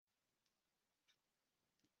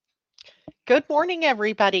Good morning,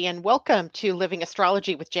 everybody, and welcome to Living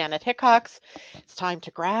Astrology with Janet Hickox. It's time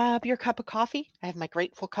to grab your cup of coffee. I have my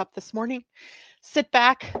grateful cup this morning. Sit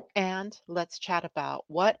back and let's chat about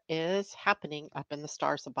what is happening up in the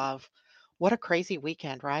stars above. What a crazy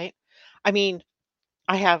weekend, right? I mean,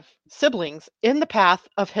 I have siblings in the path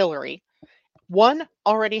of Hillary. One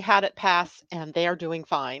already had it pass and they are doing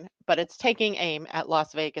fine, but it's taking aim at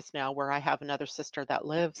Las Vegas now, where I have another sister that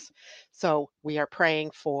lives. So we are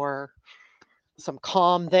praying for some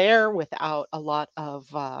calm there without a lot of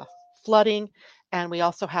flooding. And we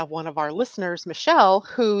also have one of our listeners, Michelle,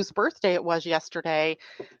 whose birthday it was yesterday,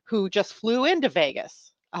 who just flew into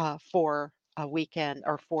Vegas for a weekend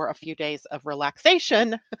or for a few days of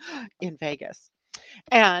relaxation in Vegas.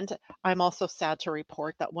 And I'm also sad to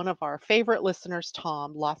report that one of our favorite listeners,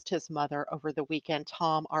 Tom, lost his mother over the weekend.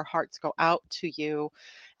 Tom, our hearts go out to you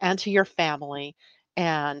and to your family,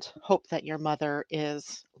 and hope that your mother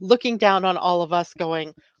is looking down on all of us,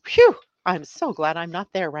 going, Phew, I'm so glad I'm not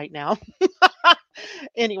there right now.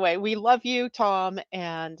 Anyway, we love you, Tom,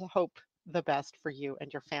 and hope the best for you and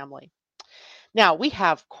your family. Now, we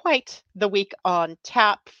have quite the week on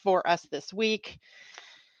tap for us this week.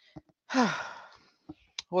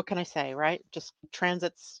 What can I say, right? Just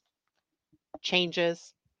transits,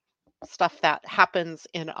 changes, stuff that happens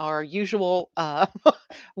in our usual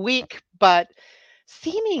week, but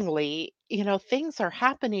seemingly, things are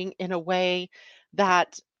happening in a way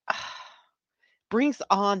that brings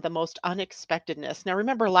on the most unexpectedness. Now,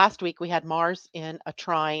 remember last week we had Mars in a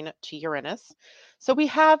trine to Uranus. So we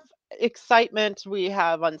have excitement, we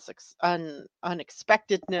have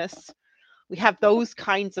unexpectedness, we have those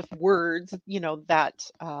kinds of words,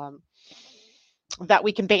 that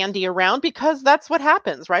we can bandy around because that's what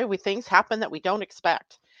happens, right? Things happen that we don't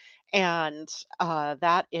expect. And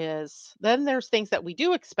that is, then there's things that we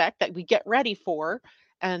do expect that we get ready for,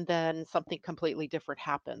 and then something completely different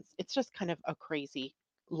happens. It's just kind of a crazy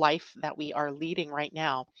life that we are leading right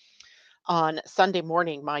now. On Sunday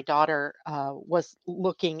morning, my daughter was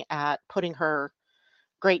looking at putting her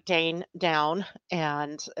Great Dane down,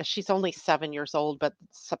 and she's only 7 years old, but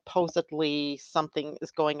supposedly something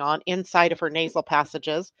is going on inside of her nasal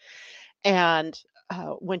passages. And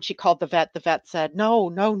when she called the vet said, "No,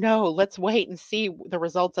 no, no, let's wait and see the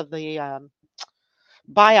results of the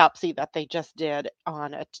biopsy that they just did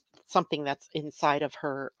on something that's inside of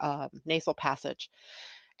her nasal passage."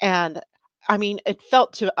 And I mean, it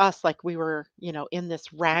felt to us like we were, in this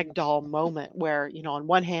ragdoll moment where, on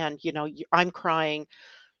one hand, I'm crying,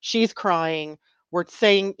 she's crying. We're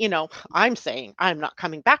saying, I'm saying I'm not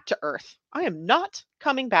coming back to Earth. I am not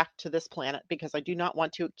coming back to this planet because I do not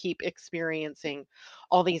want to keep experiencing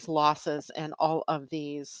all these losses and all of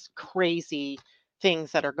these crazy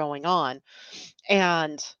things that are going on.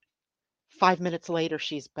 And 5 minutes later,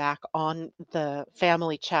 she's back on the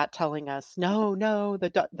family chat telling us, no, no,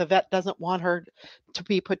 the vet doesn't want her to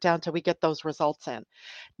be put down till we get those results in.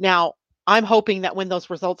 Now, I'm hoping that when those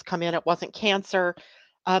results come in, it wasn't cancer,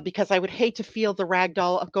 because I would hate to feel the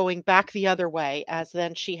ragdoll of going back the other way, as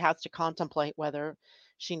then she has to contemplate whether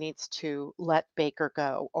she needs to let Baker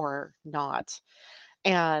go or not.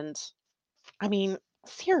 And I mean,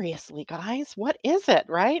 seriously, guys, what is it,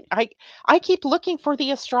 right? I keep looking for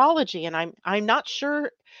the astrology and I'm not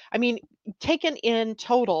sure. I mean, taken in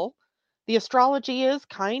total, the astrology is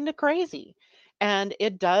kind of crazy. And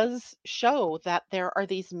it does show that there are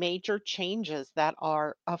these major changes that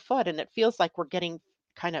are afoot, and it feels like we're getting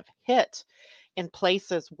kind of hit in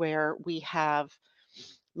places where we have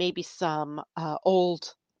maybe some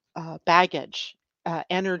old baggage,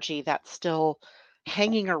 energy that's still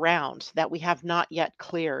hanging around that we have not yet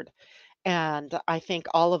cleared. And I think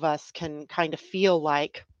all of us can kind of feel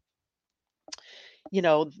like,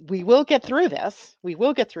 we will get through this. We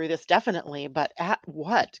will get through this definitely, but at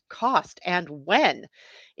what cost and when?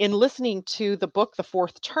 In listening to the book, The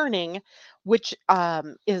Fourth Turning, which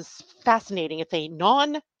is fascinating, it's a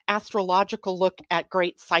non astrological look at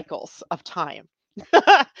great cycles of time.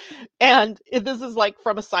 And this is like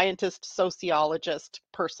from a scientist, sociologist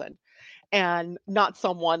person, and not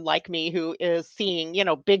someone like me who is seeing,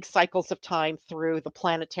 big cycles of time through the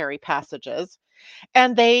planetary passages.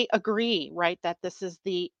 And they agree, right, that this is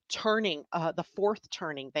the turning, the fourth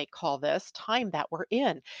turning, they call this time that we're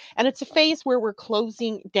in. And it's a phase where we're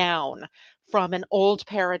closing down from an old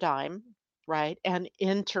paradigm, right, and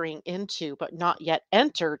entering into, but not yet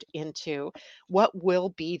entered into, what will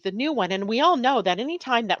be the new one. And we all know that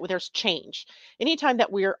anytime that there's change, anytime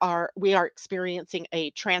that we are experiencing a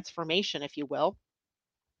transformation, if you will,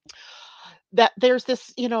 that there's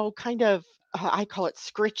this, kind of, I call it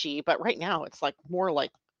scritchy, but right now it's like more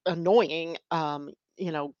like annoying,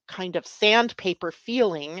 kind of sandpaper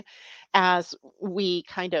feeling as we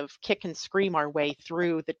kind of kick and scream our way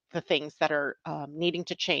through the things that are needing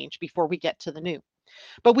to change before we get to the new.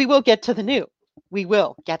 But we will get to the new. We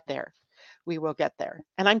will get there. We will get there.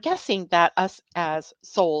 And I'm guessing that us as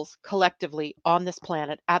souls collectively on this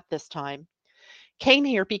planet at this time came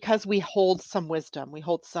here because we hold some wisdom. We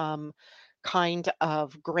hold some kind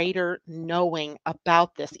of greater knowing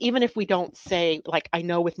about this, even if we don't say, like, I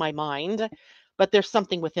know with my mind, but there's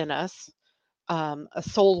something within us, a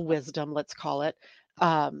soul wisdom, let's call it,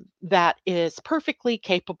 that is perfectly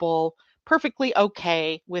capable, perfectly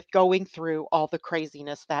okay with going through all the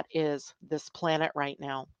craziness that is this planet right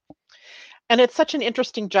now. And it's such an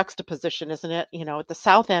interesting juxtaposition, isn't it? At the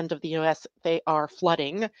south end of the US, they are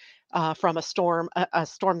flooding from a storm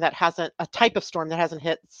that hasn't, a type of storm that hasn't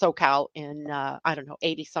hit SoCal in, I don't know,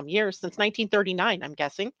 80 some years, since 1939, I'm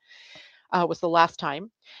guessing, was the last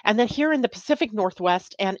time. And then here in the Pacific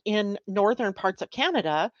Northwest and in northern parts of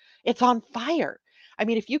Canada, it's on fire. I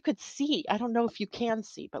mean, if you could see, I don't know if you can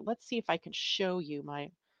see, but let's see if I can show you my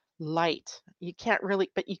light. You can't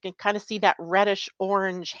really, but you can kind of see that reddish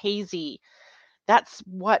orange hazy. That's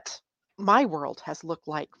what my world has looked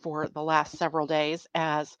like for the last several days,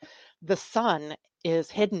 as the sun is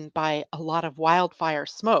hidden by a lot of wildfire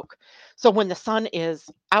smoke. So when the sun is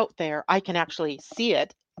out there, I can actually see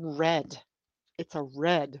it red. It's a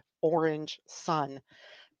red orange sun.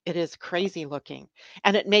 It is crazy looking,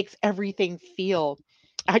 and it makes everything feel.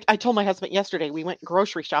 I told my husband yesterday, we went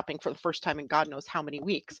grocery shopping for the first time in God knows how many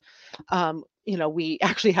weeks. We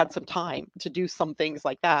actually had some time to do some things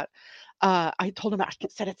like that. I told him, I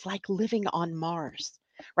said, it's like living on Mars,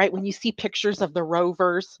 right? When you see pictures of the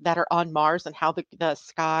rovers that are on Mars and how the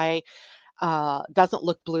sky doesn't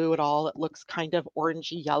look blue at all. It looks kind of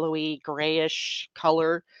orangey, yellowy, grayish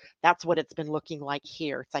color. That's what it's been looking like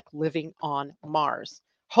here. It's like living on Mars.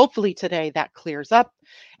 Hopefully today that clears up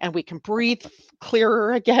and we can breathe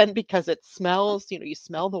clearer again, because it smells, you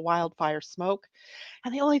smell the wildfire smoke.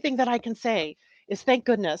 And the only thing that I can say is thank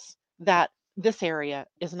goodness that this area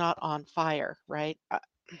is not on fire, right?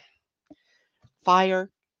 Fire,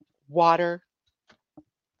 water,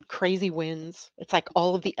 crazy winds. It's like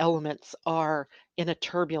all of the elements are in a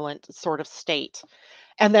turbulent sort of state.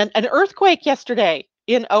 And then an earthquake yesterday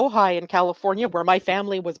in Ojai in California, where my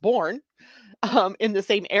family was born, in the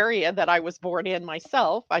same area that I was born in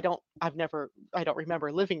myself. I don't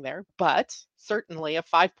remember living there, but certainly a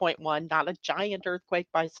 5.1, not a giant earthquake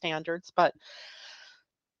by standards, but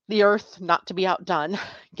the earth, not to be outdone,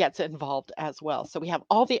 gets involved as well. So we have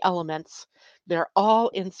all the elements. They're all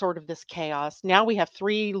in sort of this chaos. Now we have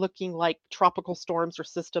three looking like tropical storms or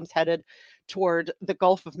systems headed toward the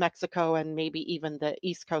Gulf of Mexico and maybe even the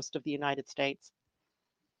east coast of the United States.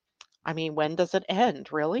 I mean, when does it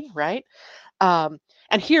end, really? Right? Um,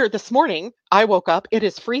 and here this morning, I woke up. It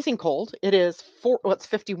is freezing cold. It is well, it's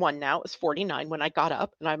 51 now. It's 49 when I got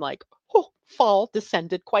up, and I'm like, oh, fall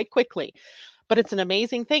descended quite quickly. But it's an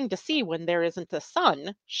amazing thing to see when there isn't the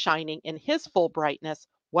sun shining in his full brightness,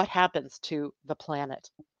 what happens to the planet.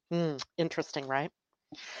 Interesting, right?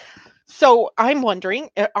 So I'm wondering,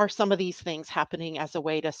 are some of these things happening as a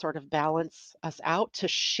way to sort of balance us out, to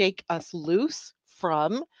shake us loose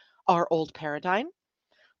from our old paradigm,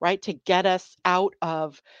 right? To get us out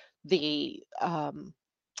of the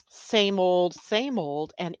same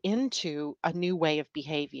old, and into a new way of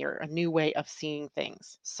behavior, a new way of seeing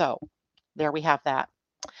things. So there we have that.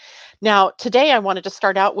 Now, today I wanted to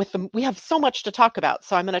start out with we have so much to talk about.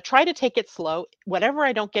 So I'm going to try to take it slow. Whatever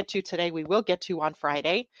I don't get to today, we will get to on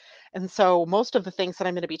Friday. And so most of the things that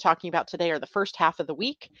I'm going to be talking about today are the first half of the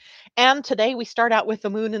week. And today we start out with the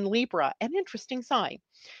moon in Libra, an interesting sign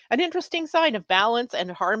of balance and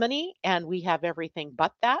harmony. And we have everything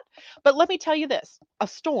but that. But let me tell you this, a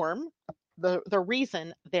storm, the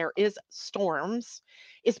reason there is storms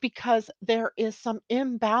is because there is some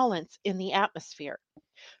imbalance in the atmosphere.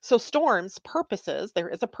 So storms' purposes, there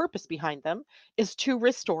is a purpose behind them, is to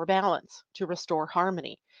restore balance, to restore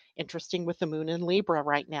harmony. Interesting with the moon in Libra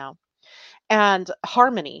right now. And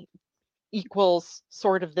harmony equals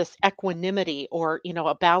sort of this equanimity, or,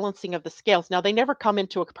 a balancing of the scales. Now, they never come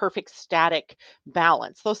into a perfect static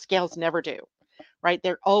balance. Those scales never do, right?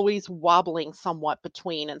 They're always wobbling somewhat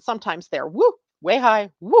between, and sometimes they're woo, way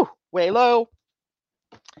high, woo, way low.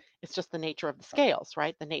 It's just the nature of the scales,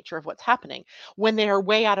 right? The nature of what's happening. When they are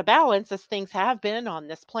way out of balance, as things have been on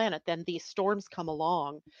this planet, then these storms come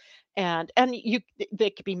along, and they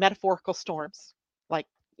could be metaphorical storms, like,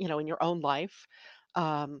 in your own life,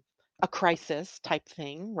 um, a crisis type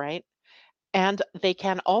thing, right? And they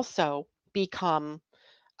can also become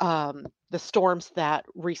the storms that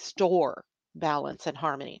restore. balance, and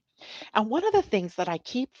harmony. And one of the things that I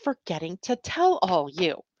keep forgetting to tell all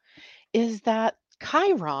you is that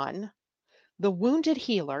Chiron, the wounded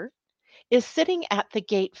healer, is sitting at the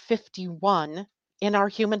gate 51 in our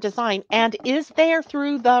human design and is there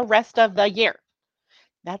through the rest of the year.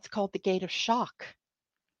 That's called the gate of shock.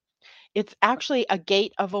 It's actually a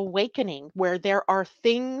gate of awakening where there are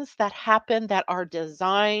things that happen that are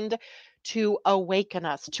designed to awaken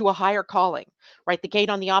us to a higher calling, right? The gate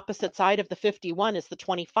on the opposite side of the 51 is the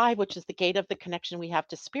 25, which is the gate of the connection we have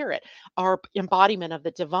to spirit, our embodiment of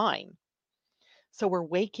the divine. So we're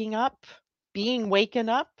waking up, being waken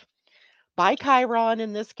up by Chiron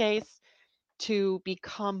in this case, to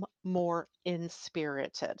become more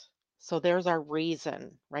inspirited. So there's our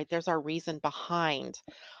reason, right? There's our reason behind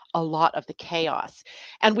a lot of the chaos.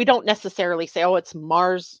 And we don't necessarily say, oh, it's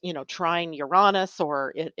Mars, trying Uranus,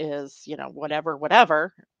 or it is, whatever,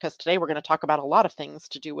 whatever, because today we're going to talk about a lot of things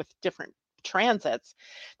to do with different transits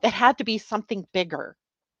that had to be something bigger.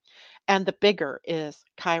 And the bigger is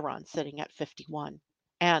Chiron sitting at 51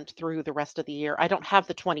 and through the rest of the year. I don't have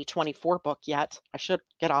the 2024 book yet. I should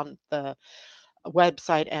get on the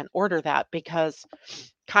website and order that because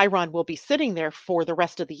Chiron will be sitting there for the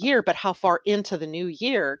rest of the year. But how far into the new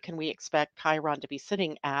year can we expect Chiron to be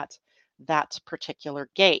sitting at that particular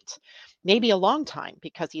gate? Maybe a long time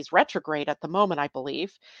because he's retrograde at the moment, I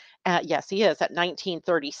believe. Yes, he is at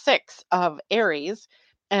 1936 of Aries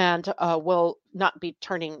and will not be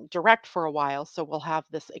turning direct for a while. So we'll have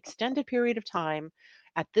this extended period of time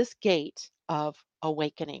at this gate of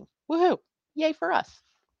awakening. Woohoo! Yay for us.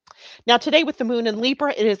 Now, today with the moon in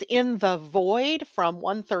Libra, it is in the void from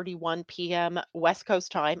 1:31 p.m. West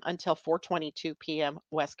Coast time until 4:22 p.m.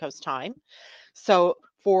 West Coast time. So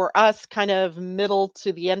for us, kind of middle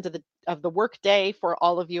to the end of the work day, for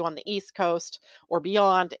all of you on the East Coast or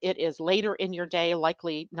beyond, it is later in your day,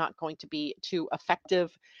 likely not going to be too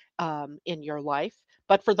effective in your life.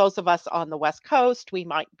 But for those of us on the West Coast, we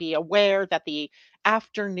might be aware that the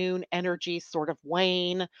afternoon energies sort of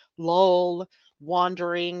wane, lull,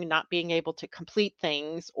 wandering, not being able to complete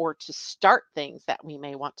things or to start things that we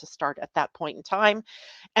may want to start at that point in time.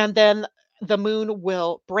 And then the moon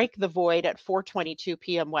will break the void at 4:22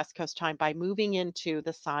 p.m. West Coast time by moving into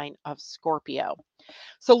the sign of Scorpio.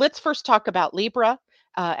 So let's first talk about Libra,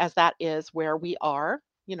 as that is where we are,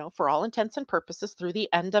 for all intents and purposes through the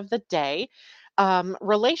end of the day.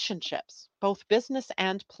 Relationships, both business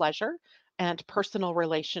and pleasure, and personal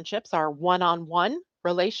relationships are one on one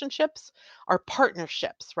relationships, are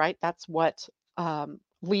partnerships, right? That's what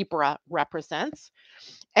Libra represents.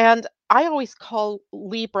 And I always call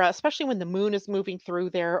Libra, especially when the moon is moving through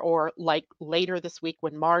there, or like later this week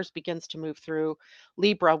when Mars begins to move through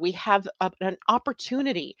Libra, we have an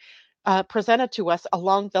opportunity presented to us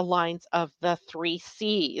along the lines of the three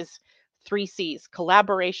C's. Three C's: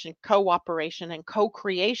 collaboration, cooperation, and co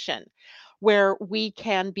creation, where we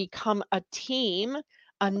can become a team,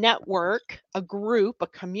 a network, a group, a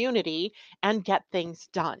community, and get things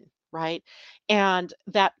done, right? And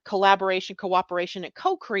that collaboration, cooperation, and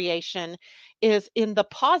co creation is in the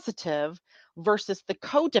positive versus the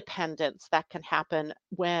codependence that can happen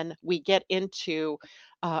when we get into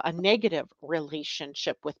a negative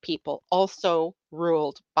relationship with people, also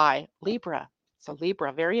ruled by Libra. So,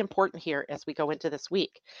 Libra, very important here as we go into this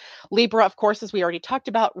week. Libra, of course, as we already talked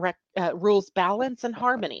about, rules balance and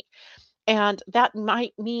harmony. And that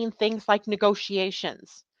might mean things like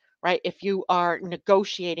negotiations, right? If you are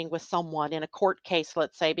negotiating with someone in a court case,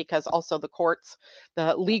 let's say, because also the courts,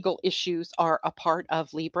 the legal issues are a part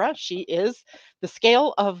of Libra. She is the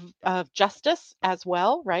scale of justice as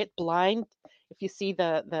well, right? Blind. If you see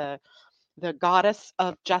the goddess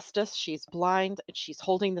of justice, she's blind and she's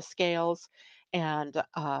holding the scales, and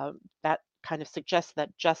that kind of suggests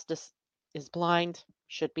that justice is blind,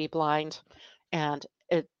 should be blind, and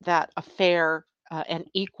that a fair and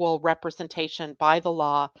equal representation by the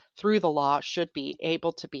law, through the law, should be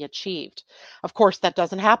able to be achieved. Of course, that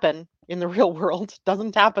doesn't happen in the real world,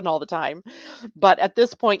 doesn't happen all the time, but at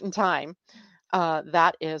this point in time,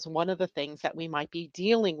 that is one of the things that we might be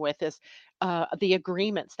dealing with, is the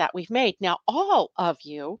agreements that we've made. Now, all of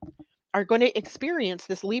you are going to experience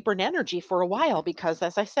this Libran energy for a while because,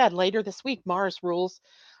 as I said, later this week, Mars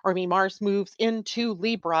moves into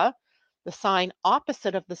Libra, the sign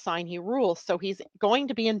opposite of the sign he rules. So he's going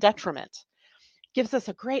to be in detriment. Gives us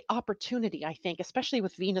a great opportunity, I think, especially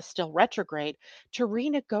with Venus still retrograde, to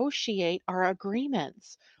renegotiate our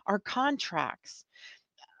agreements, our contracts.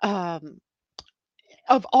 Um,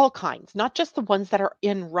 of all kinds, not just the ones that are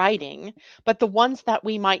in writing, but the ones that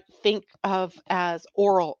we might think of as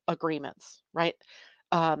oral agreements, right?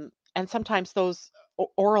 And sometimes those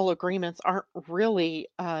oral agreements aren't really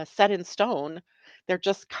set in stone. They're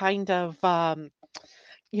just kind of,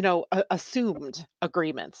 assumed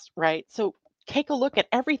agreements, right? So take a look at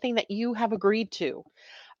everything that you have agreed to,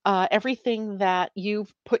 everything that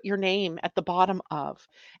you've put your name at the bottom of,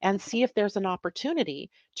 and see if there's an opportunity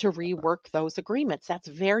to rework those agreements. That's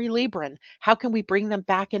very Libran. How can we bring them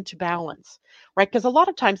back into balance, right? Because a lot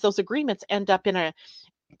of times those agreements end up in a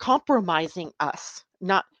compromising us,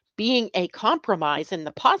 not being a compromise in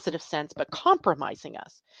the positive sense, but compromising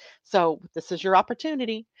us. So, this is your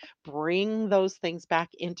opportunity. Bring those things back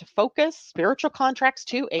into focus. Spiritual contracts,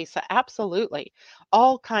 too, Asa. Absolutely.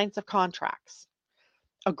 All kinds of contracts,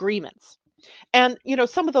 agreements. And,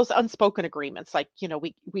 some of those unspoken agreements, like,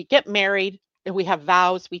 we get married and we have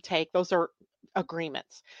vows we take, those are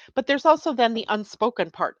agreements. But there's also then the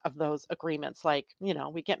unspoken part of those agreements, like,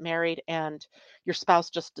 we get married and your spouse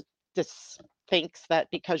just thinks that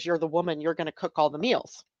because you're the woman, you're going to cook all the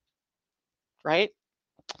meals, right?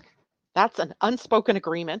 That's an unspoken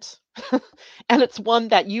agreement. And it's one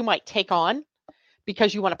that you might take on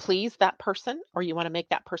because you want to please that person or you want to make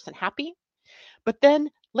that person happy. But then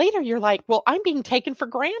later you're like, well, I'm being taken for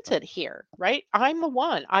granted here, right? I'm the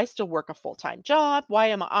one. I still work a full time job. Why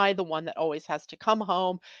am I the one that always has to come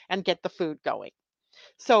home and get the food going?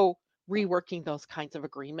 So, reworking those kinds of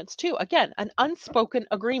agreements too. Again, an unspoken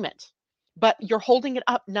agreement, but you're holding it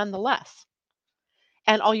up nonetheless.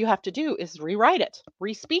 And all you have to do is rewrite it,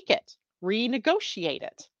 respeak it, renegotiate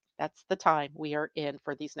it. That's the time we are in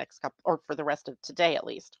for these next couple, or for the rest of today at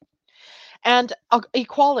least. And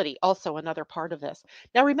equality, also another part of this.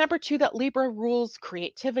 Now, remember too that Libra rules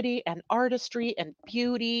creativity and artistry and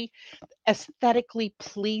beauty, aesthetically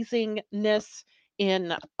pleasingness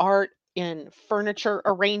in art, in furniture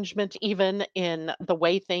arrangement, even in the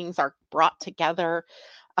way things are brought together,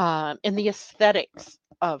 in the aesthetics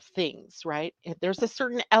of things, right? There's a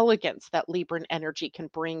certain elegance that Libran energy can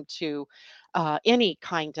bring to any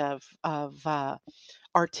kind of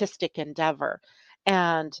artistic endeavor.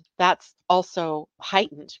 And that's also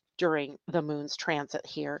heightened during the moon's transit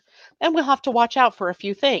here. And we'll have to watch out for a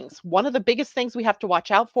few things. One of the biggest things we have to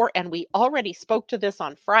watch out for, and we already spoke to this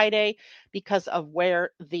on Friday because of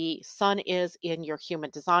where the sun is in your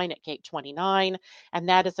human design at gate 29, and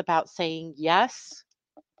that is about saying yes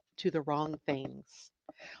to the wrong things.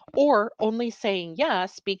 Or only saying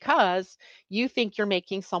yes because you think you're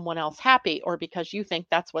making someone else happy, or because you think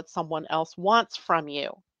that's what someone else wants from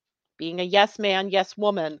you. Being a yes man, yes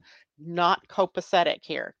woman, not copacetic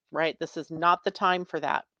here, right? This is not the time for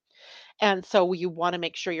that. And so you want to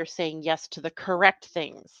make sure you're saying yes to the correct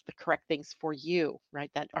things for you, right?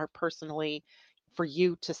 That are personally for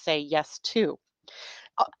you to say yes to.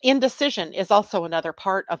 Indecision is also another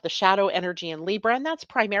part of the shadow energy in Libra, and that's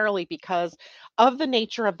primarily because of the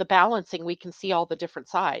nature of the balancing. We can see all the different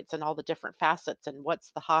sides and all the different facets, and what's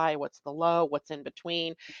the high, what's the low, what's in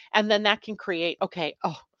between. And then that can create, okay,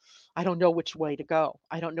 oh, I don't know which way to go.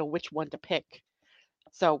 I don't know which one to pick.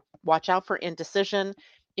 So watch out for indecision.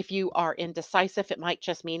 If you are indecisive, it might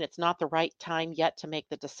just mean it's not the right time yet to make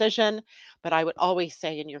the decision. But I would always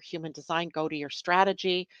say in your human design, go to your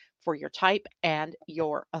strategy for your type and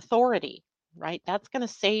your authority, right? That's going to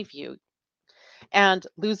save you. And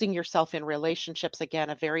losing yourself in relationships, again,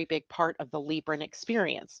 a very big part of the Libran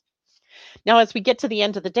experience. Now, as we get to the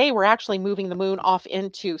end of the day, we're actually moving the moon off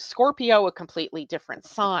into Scorpio, a completely different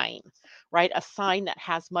sign, right? A sign that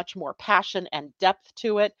has much more passion and depth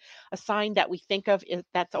to it, a sign that we think of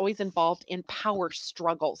that's always involved in power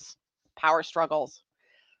struggles. Power struggles.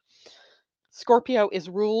 Scorpio is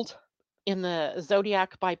ruled in the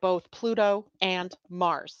zodiac by both Pluto and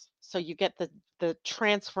Mars. So you get the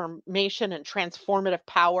transformation and transformative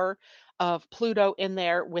power of Pluto in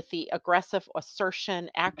there with the aggressive assertion,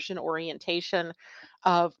 action orientation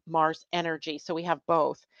of Mars energy. So we have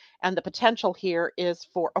both. And the potential here is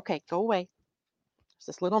for, okay, go away. There's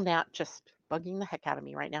this little gnat just bugging the heck out of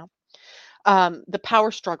me right now. The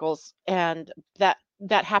power struggles and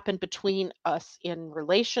that happen between us in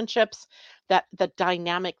relationships, that the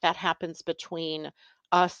dynamic that happens between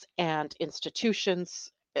us and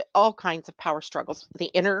institutions, all kinds of power struggles, the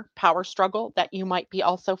inner power struggle that you might be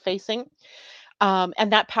also facing.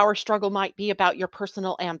 And that power struggle might be about your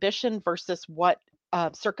personal ambition versus what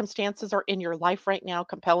circumstances are in your life right now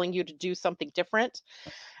compelling you to do something different.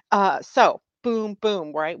 So boom,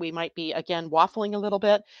 boom, right? We might be again waffling a little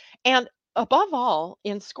bit. And above all,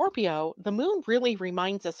 in Scorpio, the moon really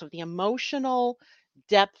reminds us of the emotional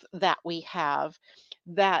depth that we have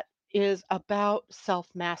that is about self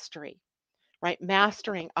mastery, right?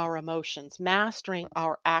 Mastering our emotions, mastering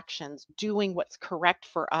our actions, doing what's correct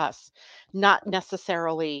for us, not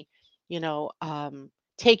necessarily, you know,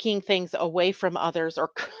 taking things away from others,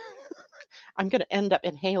 or I'm going to end up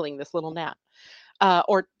inhaling this little gnat.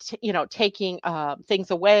 Or taking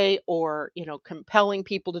things away, or compelling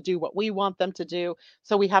people to do what we want them to do.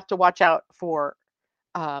 So we have to watch out for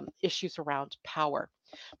issues around power,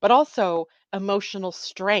 but also emotional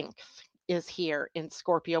strength is here in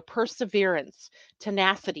Scorpio. Perseverance,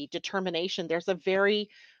 tenacity, determination. There's a very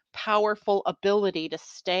powerful ability to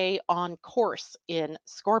stay on course in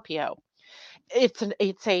Scorpio.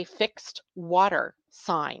 It's a fixed water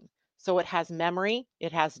sign. So it has memory,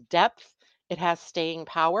 it has depth, it has staying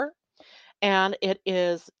power, and it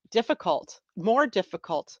is difficult, more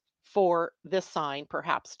difficult for this sign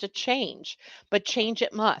perhaps to change, but change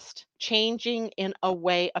it must. Changing in a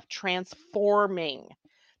way of transforming,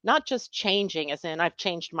 not just changing as in I've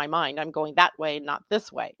changed my mind, I'm going that way, not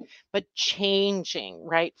this way, but changing,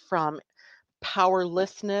 right? From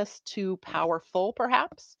powerlessness to powerful,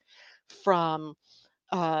 perhaps, from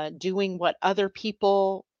doing what other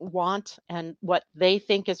people want and what they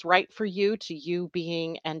think is right for you, to you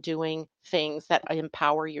being and doing things that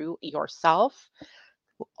empower you yourself.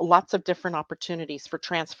 Lots of different opportunities for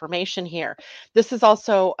transformation here. This is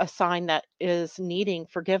also a sign that is needing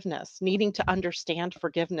forgiveness, needing to understand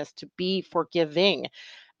forgiveness, to be forgiving,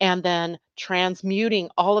 and then transmuting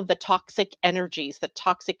all of the toxic energies, the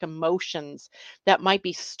toxic emotions that might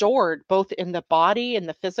be stored both in the body and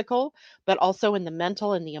the physical, but also in the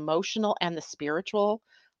mental and the emotional and the spiritual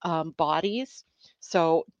bodies.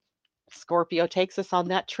 So Scorpio takes us on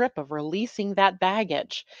that trip of releasing that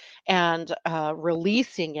baggage, and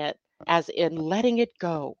releasing it as in letting it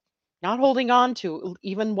go, not holding on to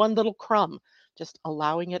even one little crumb, just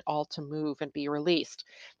allowing it all to move and be released.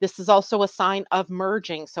 This is also a sign of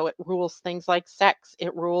merging. So it rules things like sex,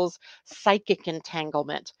 it rules psychic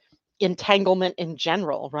entanglement. Entanglement in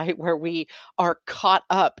general, right? Where we are caught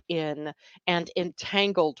up in and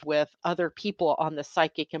entangled with other people on the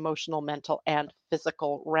psychic, emotional, mental, and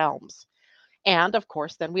physical realms. And of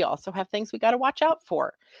course, then we also have things we got to watch out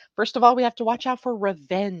for. First of all, we have to watch out for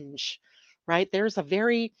revenge, right? There's a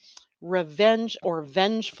very revenge or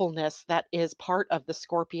vengefulness that is part of the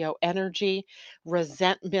Scorpio energy.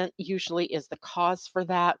 Resentment usually is the cause for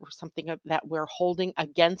that, or something that we're holding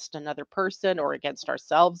against another person or against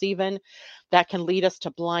ourselves, even. That can lead us to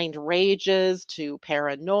blind rages, to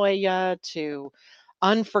paranoia, to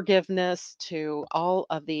unforgiveness, to all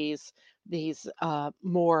of these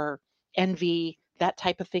more envy, that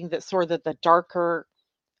type of thing, that's sort of the darker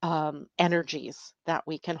energies that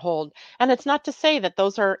we can hold. And it's not to say that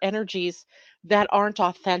those are energies that aren't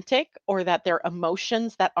authentic, or that they're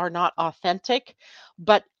emotions that are not authentic,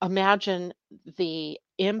 but imagine the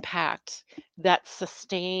impact that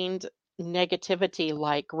sustained negativity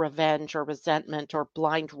like revenge or resentment or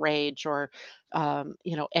blind rage or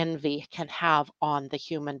envy can have on the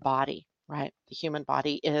human body, right? The human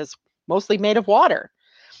body is mostly made of water,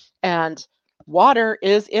 and water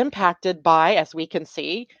is impacted by, as we can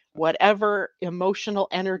see, whatever emotional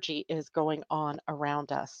energy is going on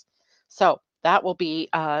around us. So that will be,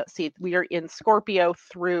 see, we are in Scorpio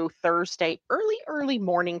through Thursday, early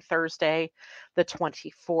morning Thursday, the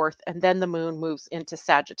 24th. And then the moon moves into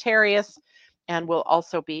Sagittarius and will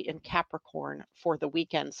also be in Capricorn for the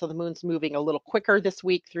weekend. So the moon's moving a little quicker this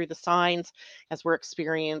week through the signs as we're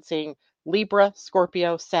experiencing Libra,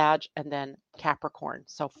 Scorpio, Sag, and then Capricorn.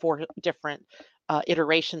 So 4 different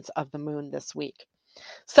iterations of the moon this week.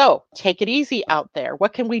 So take it easy out there.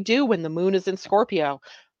 What can we do when the moon is in Scorpio?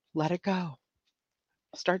 Let it go.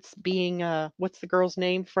 Starts being, what's the girl's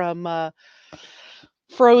name from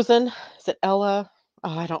Frozen? Is it Ella?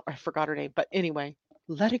 Oh, I forgot her name. But anyway,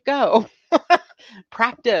 let it go.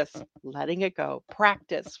 Practice letting it go.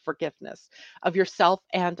 Practice forgiveness of yourself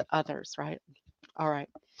and others, right? All right.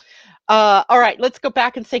 All right, let's go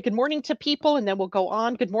back and say good morning to people, and then we'll go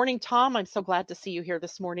on. Good morning, Tom. I'm so glad to see you here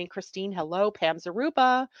this morning. Christine, hello. Pam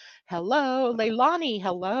Zaruba, hello. Leilani,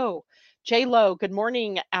 hello. J Lo, good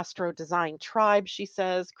morning. Astro Design Tribe, she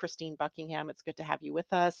says. Christine Buckingham, it's good to have you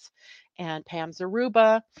with us. And Pam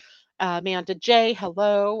Zaruba, Amanda J,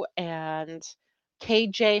 hello. And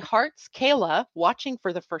KJ Hearts, Kayla, watching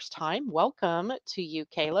for the first time. Welcome to you,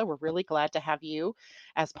 Kayla. We're really glad to have you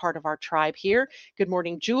as part of our tribe here. Good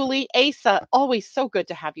morning, Julie. Asa, always so good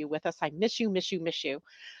to have you with us. I miss you, miss you, miss you.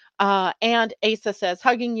 And Asa says,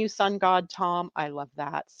 hugging you, sun god Tom. I love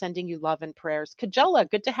that. Sending you love and prayers. Kajella,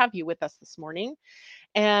 good to have you with us this morning.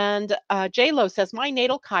 And Lo says, my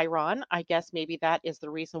natal Chiron. I guess maybe that is the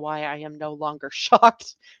reason why I am no longer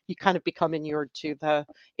shocked. You kind of become inured to the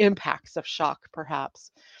impacts of shock,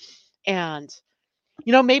 perhaps. And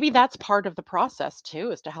Maybe that's part of the process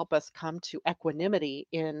too, is to help us come to equanimity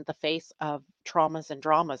in the face of traumas and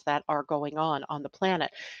dramas that are going on the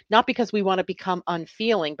planet. Not because we want to become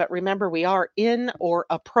unfeeling, but remember, we are in or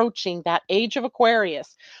approaching that age of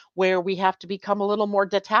Aquarius where we have to become a little more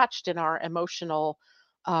detached in our emotional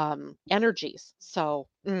energies. So,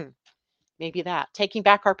 maybe that. Taking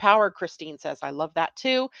back our power, Christine says. I love that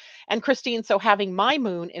too. And Christine, so having my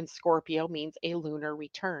moon in Scorpio means a lunar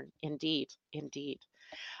return. Indeed. Indeed.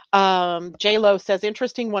 J Lo says,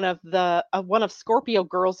 interesting. One of Scorpio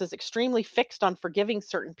girls is extremely fixed on forgiving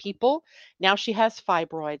certain people. Now she has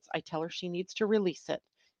fibroids. I tell her she needs to release it.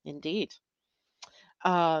 Indeed.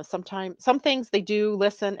 Sometimes some things they do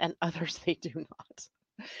listen, and others they do not.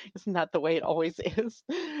 Isn't that the way it always is?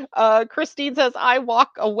 Christine says, I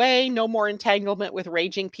walk away. No more entanglement with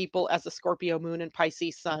raging people as a Scorpio moon and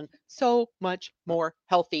Pisces sun. So much more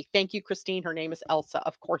healthy. Thank you, Christine. Her name is Elsa.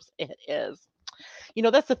 Of course it is.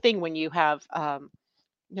 That's the thing when you have,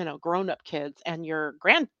 grown up kids and your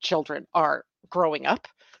grandchildren are growing up.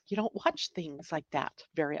 You don't watch things like that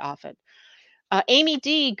very often. Amy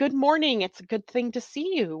D, good morning. It's a good thing to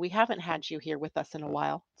see you. We haven't had you here with us in a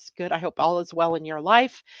while. It's good. I hope all is well in your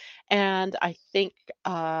life. And I think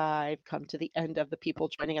I've come to the end of the people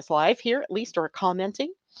joining us live here, at least, or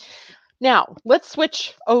commenting. Now, let's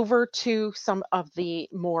switch over to some of the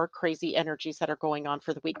more crazy energies that are going on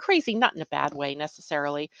for the week. Crazy, not in a bad way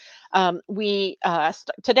necessarily.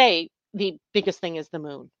 Today, the biggest thing is the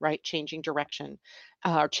moon, right? Changing direction,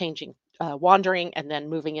 or changing, wandering, and then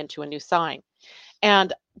moving into a new sign.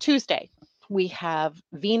 And Tuesday, we have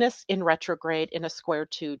Venus in retrograde in a square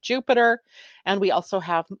to Jupiter, and we also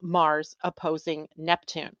have Mars opposing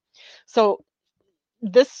Neptune. So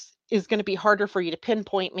this is going to be harder for you to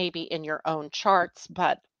pinpoint maybe in your own charts,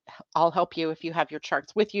 but I'll help you if you have your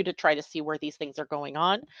charts with you to try to see where these things are going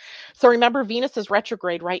on. So remember, Venus is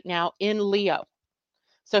retrograde right now in Leo.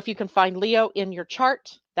 So if you can find Leo in your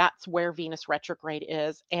chart, that's where Venus retrograde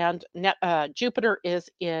is. And Jupiter is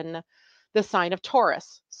in the sign of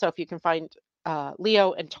Taurus. So if you can find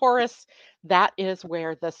Leo and Taurus, that is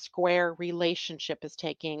where the square relationship is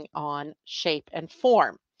taking on shape and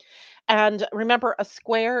form. And remember, a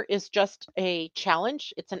square is just a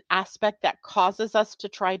challenge. It's an aspect that causes us to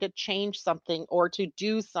try to change something or to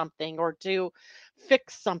do something or to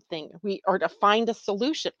fix something. Or to find a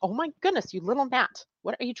solution. Oh my goodness, you little gnat.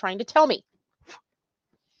 What are you trying to tell me?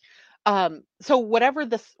 So whatever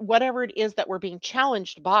it is that we're being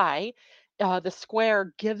challenged by, the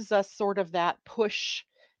square gives us sort of that push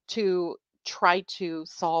to try to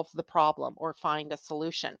solve the problem or find a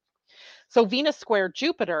solution. So Venus square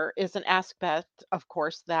Jupiter is an aspect, of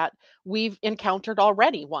course, that we've encountered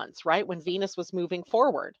already once, right? When Venus was moving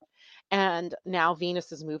forward. And now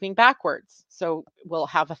Venus is moving backwards. So we'll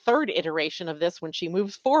have a third iteration of this when she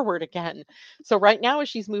moves forward again. So right now, as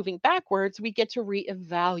she's moving backwards, we get to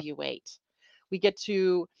reevaluate. We get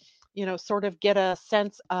to, sort of get a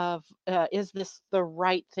sense of, is this the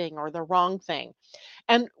right thing or the wrong thing?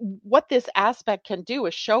 And what this aspect can do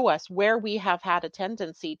is show us where we have had a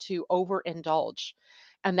tendency to overindulge.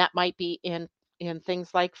 And that might be in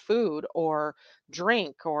things like food or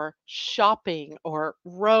drink or shopping or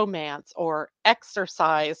romance or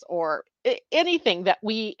exercise or anything that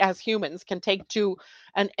we as humans can take to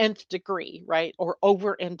an nth degree, right? Or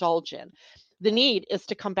overindulge in. The need is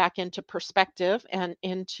to come back into perspective and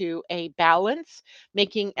into a balance,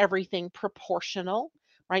 making everything proportional,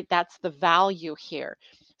 right? That's the value here.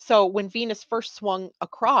 So when Venus first swung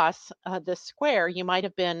across this square, you might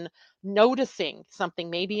have been noticing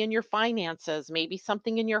something maybe in your finances, maybe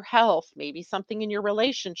something in your health, maybe something in your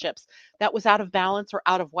relationships that was out of balance or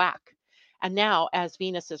out of whack. And now, as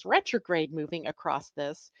Venus is retrograde moving across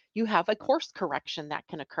this, you have a course correction that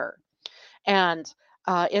can occur. And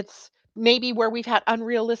it's maybe where we've had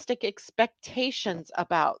unrealistic expectations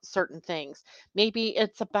about certain things. Maybe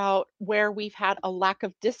it's about where we've had a lack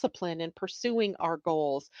of discipline in pursuing our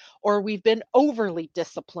goals, or we've been overly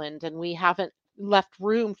disciplined and we haven't left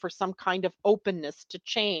room for some kind of openness to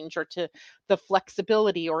change or to the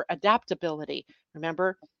flexibility or adaptability.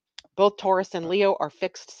 Remember, both Taurus and Leo are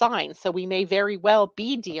fixed signs, so we may very well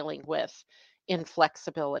be dealing with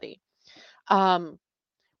inflexibility. Um,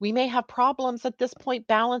 we may have problems at this point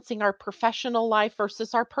balancing our professional life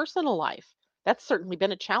versus our personal life. That's certainly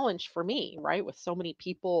been a challenge for me, right? With so many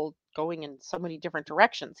people going in so many different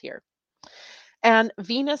directions here. And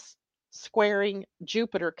Venus squaring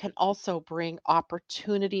Jupiter can also bring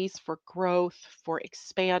opportunities for growth, for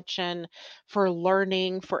expansion, for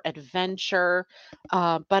learning, for adventure.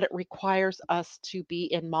 But it requires us to be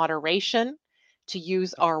in moderation, to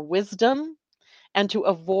use our wisdom, and to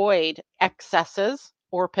avoid excesses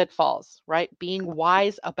or pitfalls, right? Being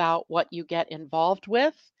wise about what you get involved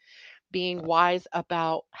with, being wise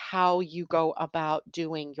about how you go about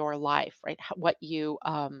doing your life, right? What you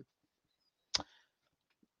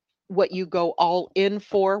go all in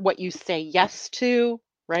for, what you say yes to,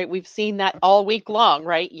 right? We've seen that all week long,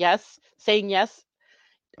 right? Yes, saying yes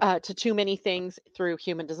to too many things through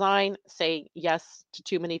human design, say yes to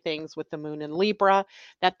too many things with the moon in Libra.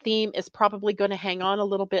 That theme is probably going to hang on a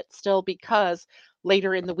little bit still because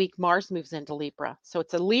later in the week, Mars moves into Libra. So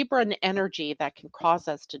it's a Libran energy that can cause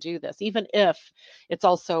us to do this, even if it's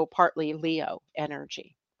also partly Leo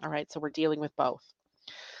energy. All right. So we're dealing with both.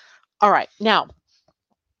 All right. Now,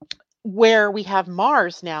 where we have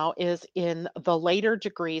Mars now is in the later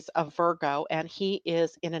degrees of Virgo, and he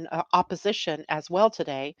is in an opposition as well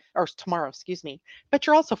today, or tomorrow, excuse me. But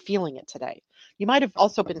you're also feeling it today. You might have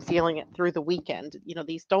also been feeling it through the weekend.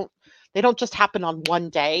 They don't just happen on one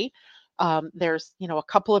day. There's, a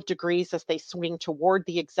couple of degrees as they swing toward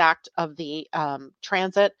the exact of the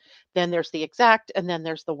transit. Then there's the exact, and then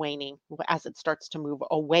there's the waning as it starts to move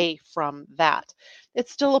away from that.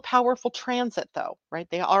 It's still a powerful transit, though, right?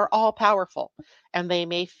 They are all powerful, and they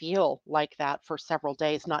may feel like that for several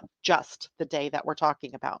days, not just the day that we're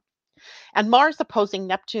talking about. And Mars opposing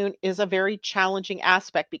Neptune is a very challenging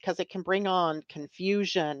aspect because it can bring on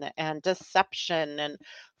confusion and deception and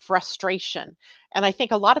frustration. And I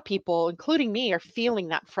think a lot of people, including me, are feeling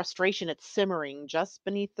that frustration. It's simmering just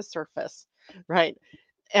beneath the surface, right?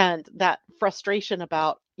 And that frustration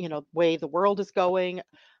about, the way the world is going,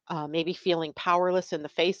 maybe feeling powerless in the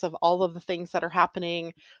face of all of the things that are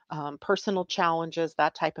happening, personal challenges,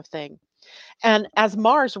 that type of thing. And as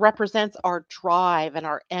Mars represents our drive and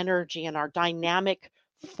our energy and our dynamic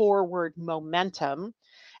forward momentum,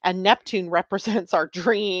 and Neptune represents our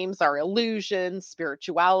dreams, our illusions,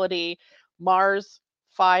 spirituality, Mars,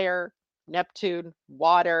 fire, Neptune,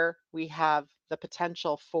 water, we have the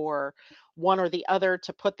potential for one or the other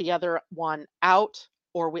to put the other one out,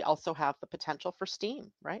 or we also have the potential for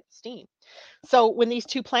steam, right? Steam. So when these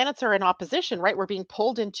two planets are in opposition, right, we're being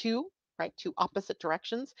pulled in two opposite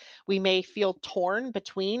directions. We may feel torn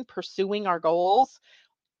between pursuing our goals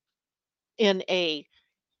in a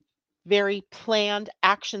very planned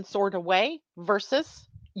action sort of way versus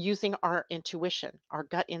using our intuition, our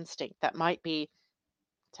gut instinct that might be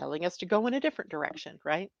telling us to go in a different direction,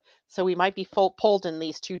 right? So we might be pulled in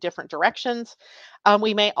these two different directions.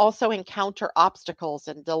 We may also encounter obstacles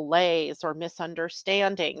and delays or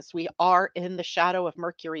misunderstandings. We are in the shadow of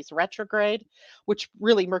Mercury's retrograde, which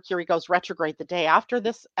really Mercury goes retrograde the day after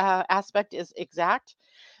this aspect is exact.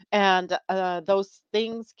 And those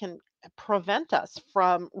things can prevent us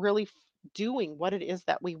from really doing what it is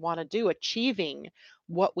that we want to do, achieving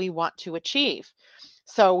what we want to achieve.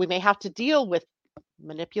 So we may have to deal with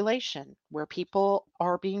manipulation where people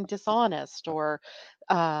are being dishonest or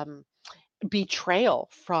um, betrayal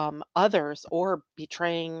from others or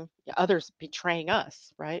betraying others betraying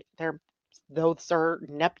us, right? Those are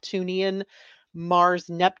Neptunian, Mars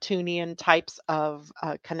Neptunian types of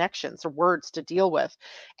connections or words to deal with.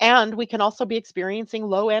 And we can also be experiencing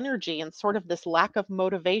low energy and sort of this lack of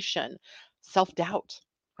motivation, self doubt,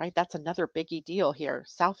 right? That's another biggie deal here,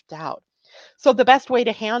 self doubt. So, the best way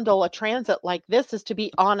to handle a transit like this is to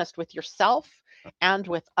be honest with yourself and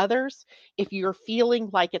with others. If you're feeling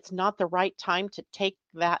like it's not the right time to take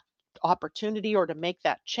that opportunity or to make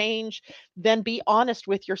that change, then be honest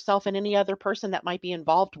with yourself and any other person that might be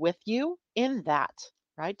involved with you in that,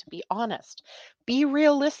 right? To be honest, be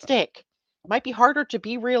realistic. It might be harder to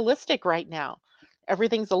be realistic right now.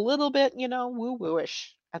 Everything's a little bit, woo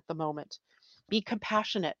woo-ish at the moment. Be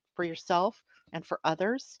compassionate for yourself and for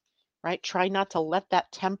others, right? Try not to let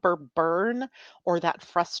that temper burn or that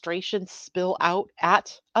frustration spill out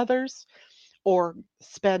at others or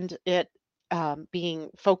spend it being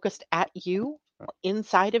focused at you,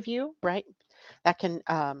 inside of you, right? That can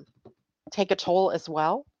take a toll as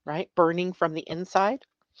well, right? Burning from the inside.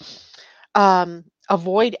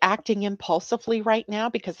 Avoid acting impulsively right now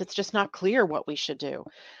because it's just not clear what we should do.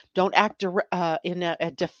 Don't act in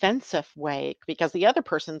a defensive way because the other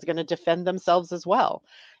person's going to defend themselves as well.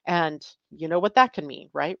 And you know what that can mean,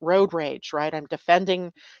 right? Road rage, right? I'm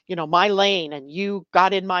defending, my lane and you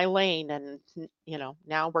got in my lane. And,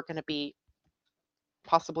 now we're going to be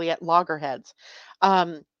possibly at loggerheads.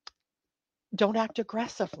 Um, don't act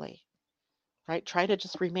aggressively, right? Try to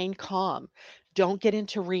just remain calm. Don't get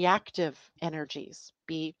into reactive energies.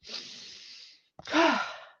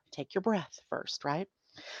 Take your breath first, right?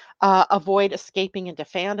 Avoid escaping into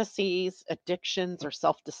fantasies, addictions, or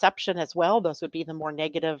self deception as well. Those would be the more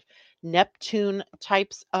negative Neptune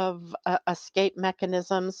types of escape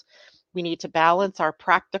mechanisms. We need to balance our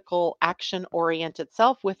practical, action oriented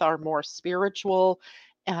self with our more spiritual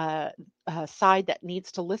uh, side that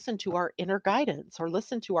needs to listen to our inner guidance or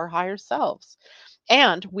listen to our higher selves.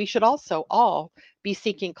 And we should also all be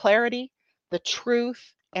seeking clarity, the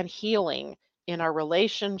truth, and healing in our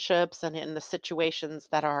relationships and in the situations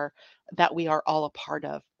that we are all a part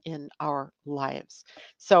of in our lives.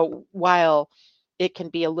 So while it can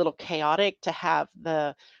be a little chaotic to have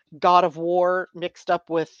the god of war mixed up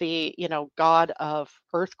with the, god of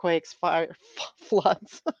earthquakes, fire,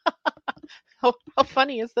 floods. How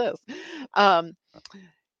funny is this? Um,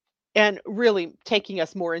 and really taking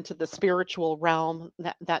us more into the spiritual realm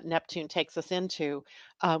that Neptune takes us into,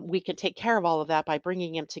 we can take care of all of that by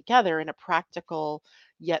bringing them together in a practical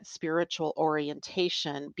yet spiritual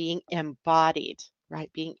orientation, being embodied,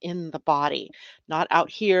 right? Being in the body, not out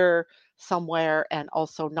here somewhere, and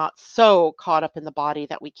also not so caught up in the body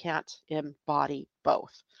that we can't embody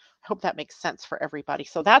both. I hope that makes sense for everybody.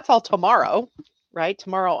 So that's all tomorrow, right?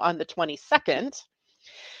 Tomorrow on the 22nd.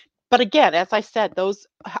 But again, as I said, those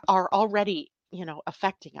are already,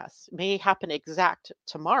 affecting us. May happen exact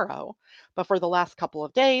tomorrow, but for the last couple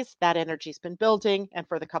of days, that energy's been building. And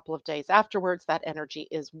for the couple of days afterwards, that energy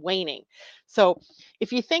is waning. So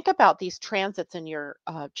if you think about these transits in your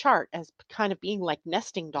chart as kind of being like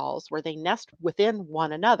nesting dolls, where they nest within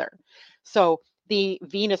one another. So the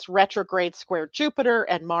Venus retrograde square Jupiter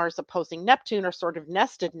and Mars opposing Neptune are sort of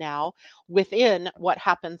nested now within what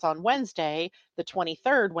happens on Wednesday, the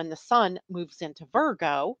 23rd, when the sun moves into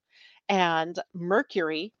Virgo and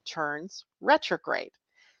Mercury turns retrograde.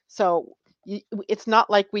 So it's not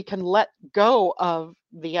like we can let go of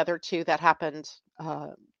the other two that happened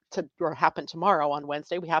or happen tomorrow on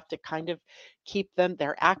Wednesday. We have to kind of keep them,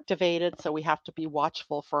 they're activated. So we have to be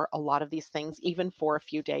watchful for a lot of these things, even for a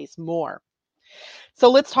few days more. So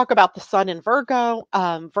let's talk about the sun in Virgo.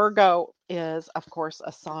 Virgo is, of course,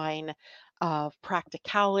 a sign of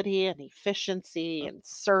practicality and efficiency and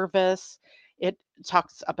service. It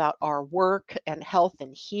talks about our work and health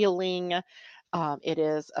and healing. It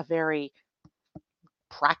is a very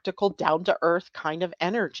practical, down to earth kind of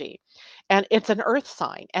energy. And it's an earth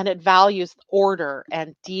sign and it values order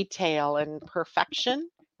and detail and perfection,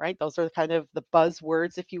 right? Those are kind of the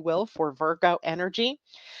buzzwords, if you will, for Virgo energy.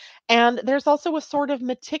 And there's also a sort of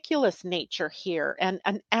meticulous nature here and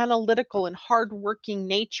an analytical and hardworking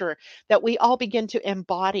nature that we all begin to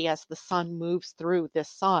embody as the sun moves through this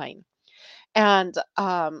sign. And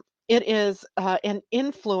it is an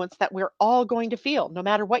influence that we're all going to feel, no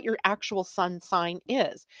matter what your actual sun sign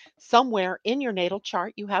is. Somewhere in your natal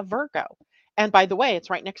chart, you have Virgo. And by the way, it's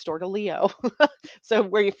right next door to Leo. So,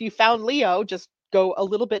 where if you found Leo, just go a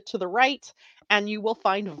little bit to the right and you will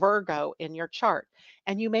find Virgo in your chart.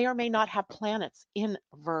 And you may or may not have planets in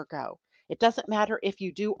Virgo. It doesn't matter if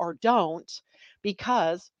you do or don't,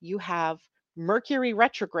 because you have Mercury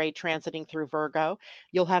retrograde transiting through Virgo.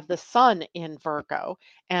 You'll have the sun in Virgo,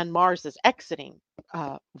 and Mars is exiting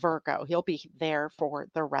Virgo. He'll be there for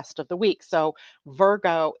the rest of the week. So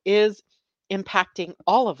Virgo is impacting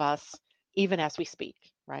all of us even as we speak,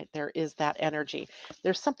 right? There is that energy.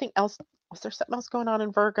 There's something else. Was there something else going on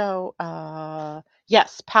in Virgo?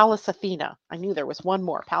 Yes, Pallas Athena. I knew there was one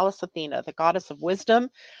more. Pallas Athena, the goddess of wisdom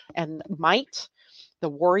and might, the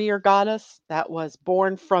warrior goddess that was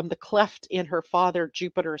born from the cleft in her father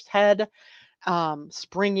Jupiter's head,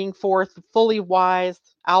 springing forth fully wise,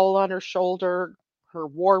 owl on her shoulder, her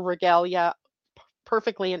war regalia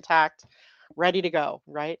perfectly intact, ready to go,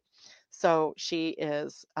 right? So she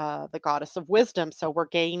is the goddess of wisdom. So we're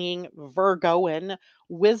gaining Virgoan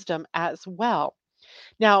wisdom as well.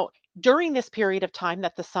 Now, during this period of time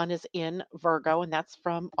that the sun is in Virgo, and that's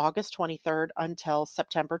from August 23rd until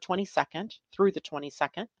September 22nd through the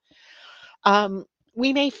 22nd, um,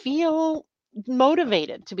 we may feel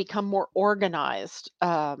motivated to become more organized,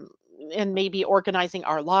 and maybe organizing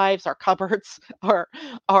our lives, our cupboards,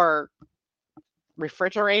 our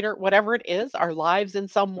refrigerator, whatever it is, our lives in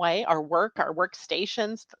some way, our work, our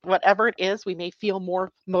workstations, whatever it is, we may feel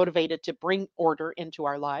more motivated to bring order into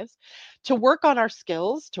our lives, to work on our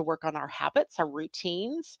skills, to work on our habits, our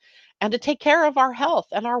routines, and to take care of our health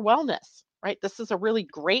and our wellness, right? This is a really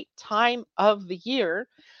great time of the year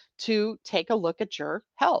to take a look at your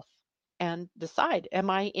health and decide,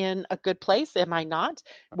 am I in a good place? Am I not?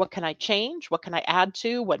 What can I change? What can I add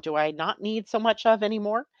to? What do I not need so much of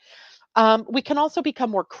anymore? We can also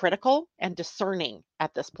become more critical and discerning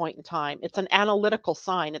at this point in time. It's an analytical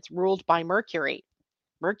sign, it's ruled by Mercury.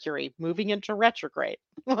 Mercury moving into retrograde.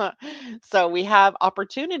 So we have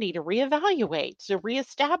opportunity to reevaluate, to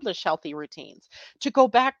reestablish healthy routines, to go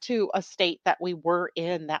back to a state that we were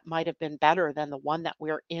in that might have been better than the one that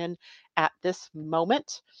we're in at this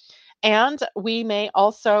moment. And we may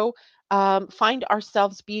also find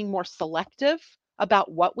ourselves being more selective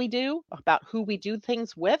about what we do, about who we do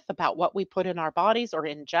things with, about what we put in our bodies or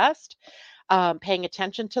ingest. Paying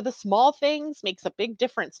attention to the small things makes a big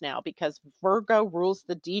difference now because Virgo rules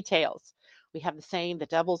the details. We have the saying, the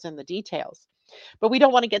devil's in the details. But we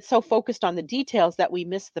don't want to get so focused on the details that we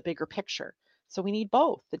miss the bigger picture. So we need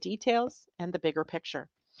both the details and the bigger picture.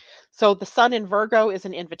 So the sun in Virgo is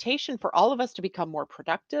an invitation for all of us to become more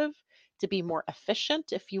productive, to be more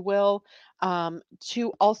efficient, if you will,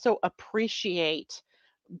 to also appreciate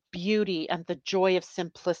beauty and the joy of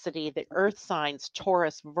simplicity. The earth signs,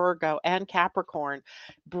 Taurus, Virgo, and Capricorn,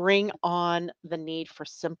 bring on the need for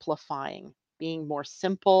simplifying, being more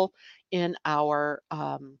simple in our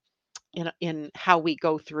in how we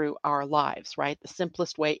go through our lives, right? The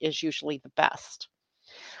simplest way is usually the best.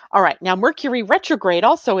 All right, now Mercury retrograde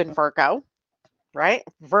also in Virgo, right?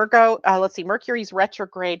 Virgo, let's see, Mercury's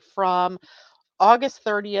retrograde from August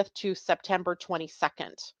 30th to September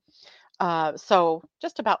 22nd. So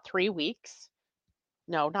just about 3 weeks.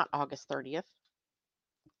 No, not August 30th,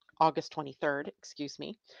 August 23rd, excuse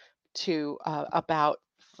me, to about,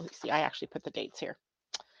 let me see, I actually put the dates here.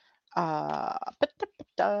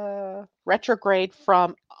 Retrograde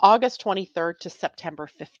from August 23rd to September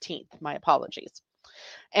 15th. My apologies.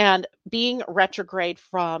 And being retrograde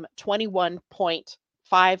from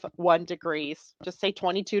 21.51 degrees, just say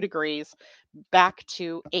 22 degrees, back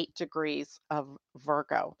to 8 degrees of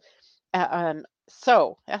Virgo.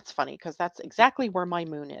 So that's funny because that's exactly where my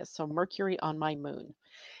moon is. So Mercury on my moon.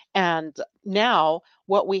 And now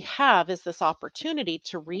what we have is this opportunity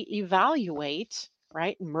to reevaluate,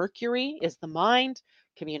 right? Mercury is the mind,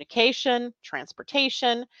 communication,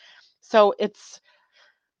 transportation. So it's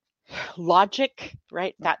logic,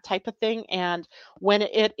 right? That type of thing. And when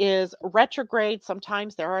it is retrograde,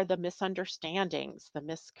 sometimes there are the misunderstandings, the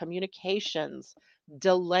miscommunications,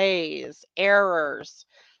 delays, errors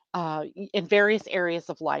in various areas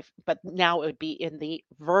of life. But now it would be in the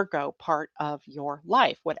Virgo part of your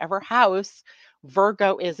life. Whatever house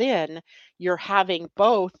Virgo is in, you're having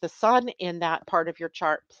both the sun in that part of your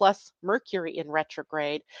chart plus Mercury in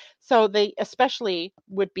retrograde. So they especially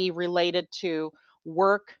would be related to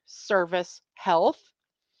work, service, health,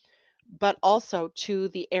 but also to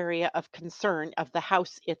the area of concern of the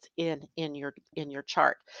house it's in your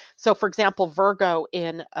chart. So, for example, Virgo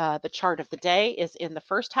in the chart of the day is in the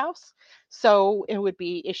first house, so it would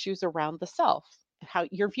be issues around the self, how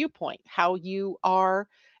your viewpoint, how you are,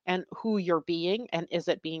 and who you're being, and is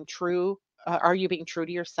it being true? Are you being true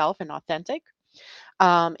to yourself and authentic?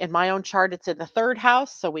 In my own chart, it's in the third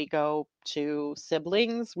house. So we go to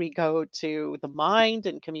siblings, we go to the mind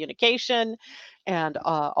and communication and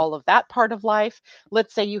all of that part of life.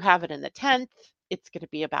 Let's say you have it in the 10th. It's going to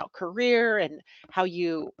be about career and how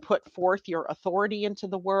you put forth your authority into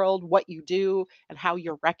the world, what you do, and how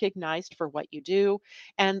you're recognized for what you do.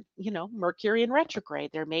 And, Mercury in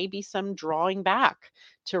retrograde, there may be some drawing back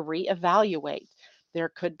to reevaluate. There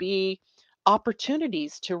could be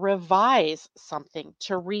opportunities to revise something,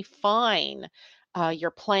 to refine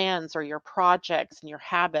your plans or your projects and your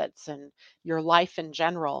habits and your life in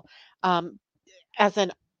general, as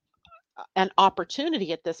an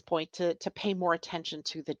opportunity at this point to pay more attention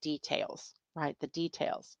to the details, right? The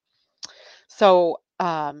details. So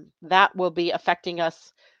that will be affecting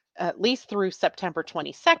us at least through September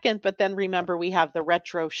 22nd. But then remember, we have the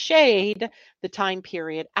retro shade, the time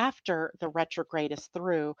period after the retrograde is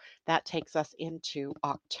through. That takes us into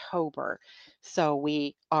October. So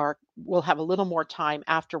we'll have a little more time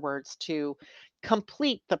afterwards to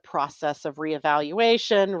complete the process of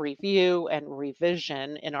reevaluation, review, and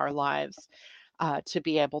revision in our lives to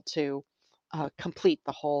be able to complete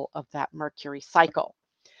the whole of that Mercury cycle.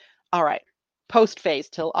 All right. Post phase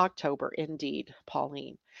till October, indeed,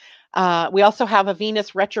 Pauline. We also have a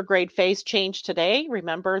Venus retrograde phase change today.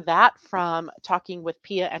 Remember that from talking with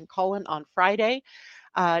Pia and Colin on Friday.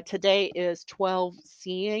 Today is 12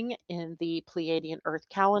 seeing in the Pleiadian Earth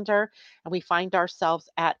calendar, and we find ourselves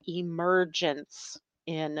at emergence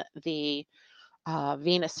in the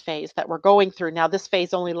Venus phase that we're going through. Now, this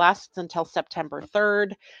phase only lasts until September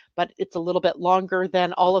 3rd, but it's a little bit longer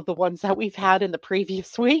than all of the ones that we've had in the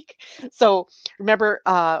previous week. So remember,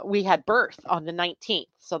 we had birth on the 19th.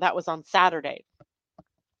 So that was on Saturday.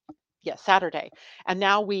 Yeah, Saturday. And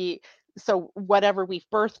now so whatever we've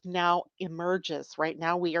birthed now emerges. Right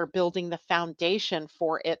now, we are building the foundation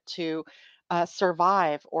for it to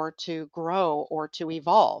survive or to grow or to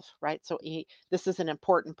evolve, right? So this is an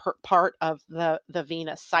important part of the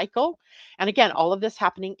Venus cycle. And again, all of this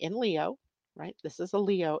happening in Leo, right? This is a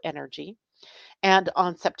Leo energy. And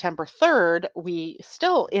on September 3rd, we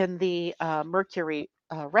still in the Mercury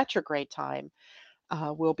retrograde time,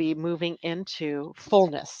 will be moving into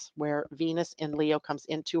fullness, where Venus in Leo comes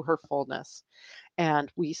into her fullness.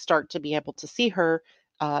 And we start to be able to see her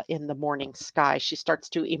in the morning sky. She starts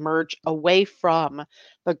to emerge away from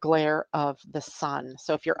the glare of the sun.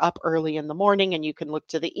 So if you're up early in the morning and you can look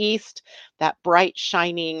to the east, that bright,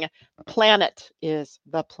 shining planet is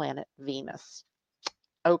the planet Venus.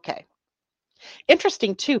 Okay.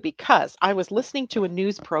 Interesting too, because I was listening to a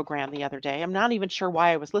news program the other day. I'm not even sure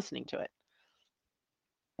why I was listening to it.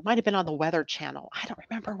 It might have been on the Weather Channel. I don't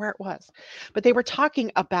remember where it was, but they were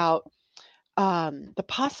talking about the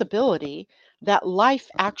possibility that life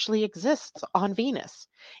actually exists on Venus,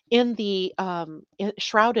 in the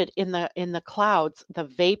shrouded in the clouds, the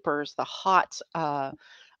vapors, the hot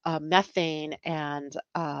methane and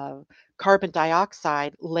carbon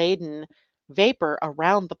dioxide laden vapor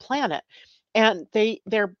around the planet, and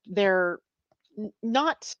they're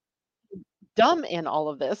not dumb in all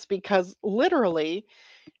of this, because literally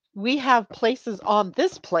we have places on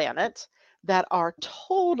this planet that are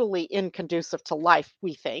totally inconducive to life,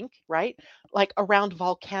 we think, right? Like around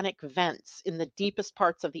volcanic vents in the deepest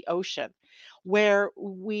parts of the ocean, where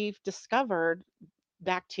we've discovered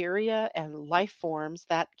bacteria and life forms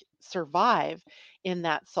that survive in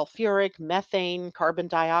that sulfuric, methane, carbon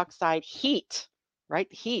dioxide heat,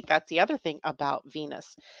 right? Heat. That's the other thing about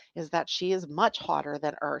Venus, is that she is much hotter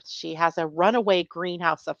than Earth. She has a runaway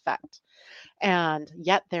greenhouse effect, and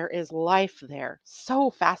yet there is life there. So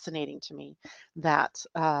fascinating to me that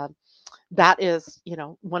that is,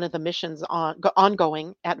 one of the missions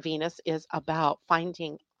ongoing at Venus is about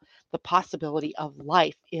finding the possibility of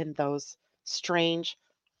life in those strange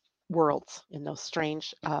worlds, in those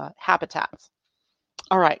strange habitats.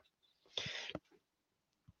 All right.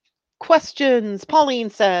 Questions. Pauline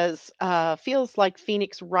says, feels like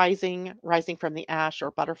Phoenix rising from the ash,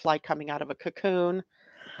 or butterfly coming out of a cocoon.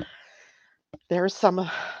 There's some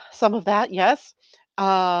of that, yes.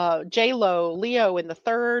 J-Lo, Leo in the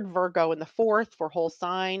third, Virgo in the fourth for whole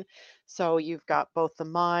sign. So you've got both the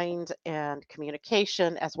mind and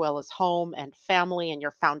communication, as well as home and family and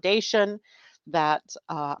your foundation, that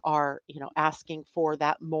are, asking for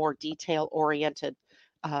that more detail oriented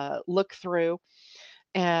look through.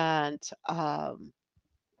 And I'm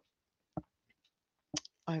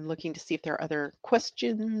looking to see if there are other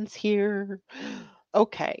questions here.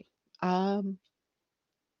 Okay. Um,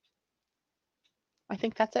 I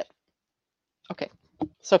think that's it. Okay.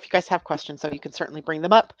 So if you guys have questions, so you can certainly bring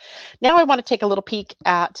them up. Now I want to take a little peek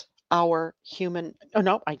at our human. Oh,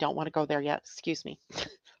 no, I don't want to go there yet. Excuse me.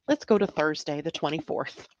 Let's go to Thursday, the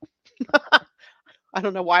 24th. I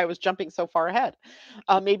don't know why I was jumping so far ahead.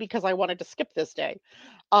 Maybe because I wanted to skip this day.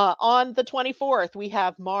 On the 24th, we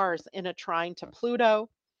have Mars in a trine to Pluto.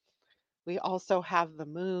 We also have the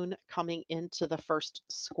moon coming into the first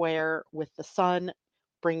square with the sun,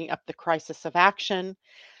 bringing up the crisis of action.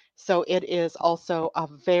 So it is also a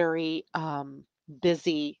very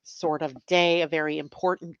busy sort of day, a very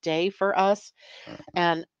important day for us.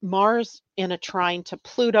 And Mars in a trine to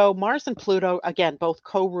Pluto. Mars and Pluto, again, both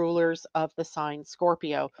co-rulers of the sign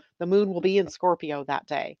Scorpio. The moon will be in Scorpio that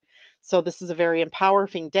day. So this is a very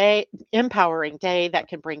empowering day that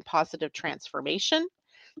can bring positive transformation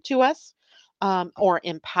to us. Or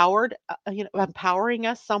empowering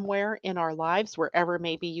us somewhere in our lives, wherever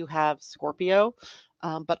maybe you have Scorpio,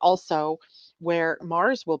 but also where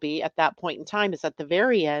Mars will be at that point in time is at the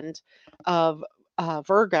very end of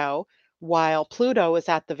Virgo, while Pluto is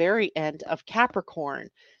at the very end of Capricorn.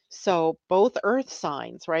 So both earth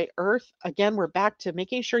signs, right? Earth, again, we're back to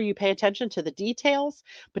making sure you pay attention to the details,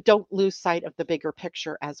 but don't lose sight of the bigger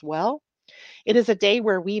picture as well. It is a day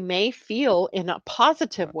where we may feel, in a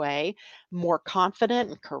positive way, more confident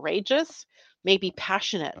and courageous, maybe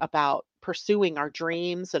passionate about pursuing our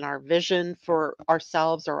dreams and our vision for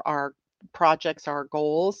ourselves or our projects, our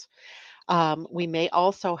goals. We may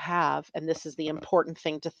also have, and this is the important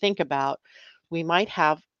thing to think about, we might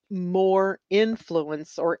have more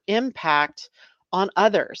influence or impact on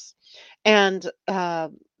others. And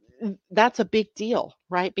that's a big deal,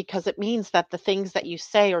 right? Because it means that the things that you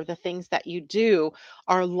say or the things that you do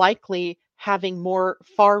are likely having more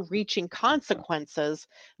far reaching consequences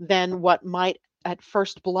than what might at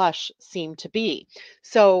first blush seem to be.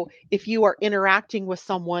 So if you are interacting with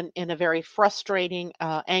someone in a very frustrating,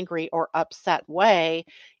 angry, or upset way,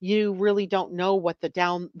 you really don't know what the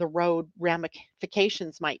down the road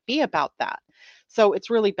ramifications might be about that. So it's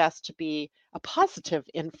really best to be a positive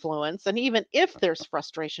influence. And even if there's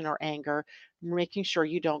frustration or anger, making sure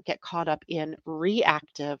you don't get caught up in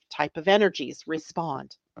reactive type of energies,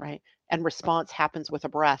 respond, right? And response happens with a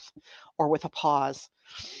breath or with a pause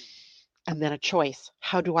and then a choice.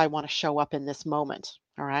 How do I want to show up in this moment?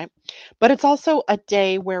 All right. But it's also a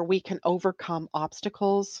day where we can overcome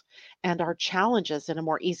obstacles and our challenges in a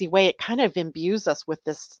more easy way. It kind of imbues us with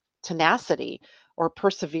this tenacity or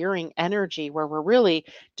persevering energy where we're really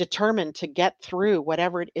determined to get through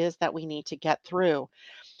whatever it is that we need to get through.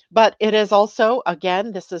 But it is also,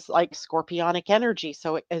 again, this is like scorpionic energy.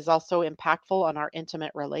 So it is also impactful on our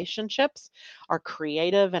intimate relationships, our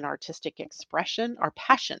creative and artistic expression, our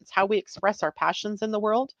passions, how we express our passions in the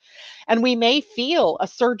world. And we may feel a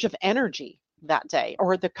surge of energy that day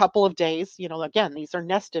or the couple of days. Again, these are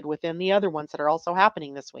nested within the other ones that are also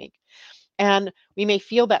happening this week. And we may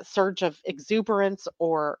feel that surge of exuberance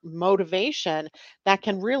or motivation that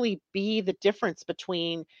can really be the difference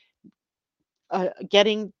between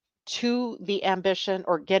getting to the ambition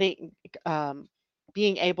or um,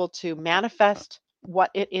 being able to manifest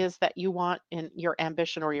what it is that you want in your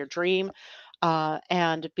ambition or your dream,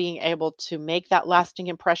 and being able to make that lasting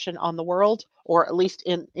impression on the world, or at least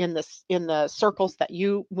in the circles that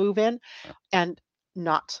you move in, and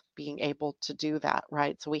not being able to do that,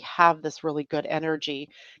 right? So we have this really good energy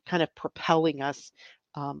kind of propelling us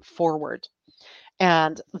forward.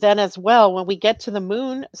 And then as well, when we get to the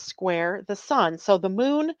moon square the sun, so the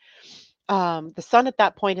sun at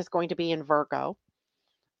that point is going to be in Virgo,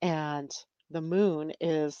 and the moon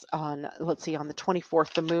is on, let's see, on the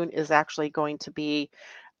 24th, the moon is actually going to be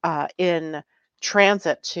in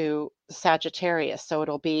transit to Sagittarius. So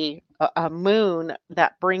it'll be a moon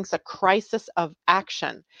that brings a crisis of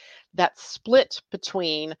action that's split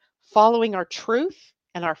between following our truth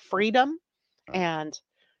and our freedom and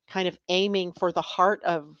kind of aiming for the heart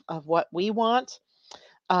of what we want,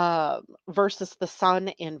 versus the sun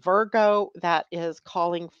in Virgo that is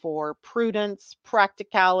calling for prudence,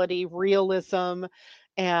 practicality, realism,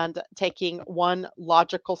 and taking one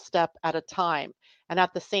logical step at a time. And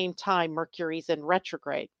at the same time, Mercury's in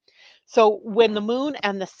retrograde. So when the moon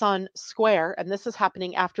and the sun square, and this is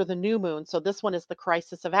happening after the new moon, so this one is the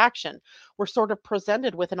crisis of action, we're sort of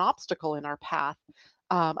presented with an obstacle in our path.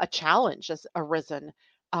 A challenge has arisen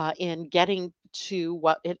in getting to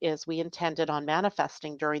what it is we intended on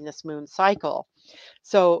manifesting during this moon cycle.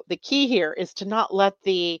 So the key here is to not let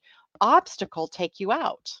the obstacle take you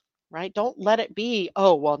out, right? Don't let it be,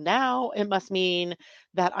 oh, well, now it must mean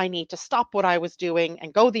that I need to stop what I was doing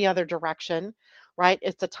and go the other direction, right?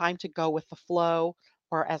 It's a time to go with the flow,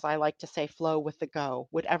 or as I like to say, flow with the go.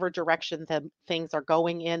 Whatever direction the things are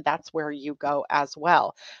going in, that's where you go as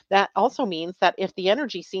well. That also means that if the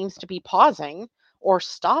energy seems to be pausing or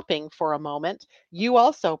stopping for a moment, you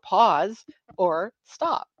also pause or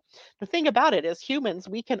stop. The thing about it is, humans,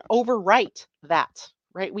 we can overwrite that,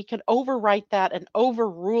 right? We can overwrite that and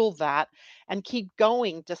overrule that and keep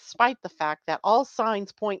going despite the fact that all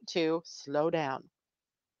signs point to slow down,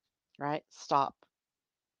 right? Stop,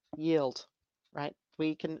 yield, right?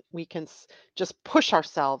 We can just push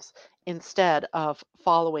ourselves instead of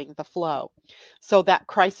following the flow. So that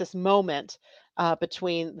crisis moment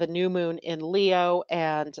between the new moon in Leo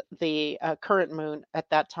and the current moon at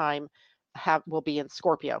that time will be in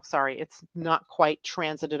Scorpio. Sorry, it's not quite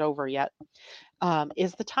transited over yet.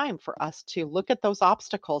 Is the time for us to look at those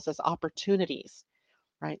obstacles as opportunities,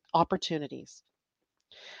 right? Opportunities.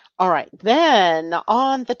 All right. Then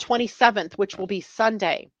on the 27th, which will be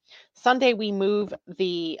Sunday we move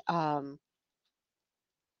the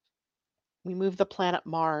planet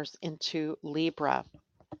Mars into Libra.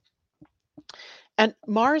 And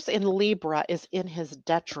Mars in Libra is in his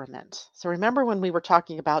detriment. So remember when we were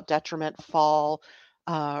talking about detriment, fall,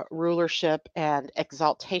 rulership, and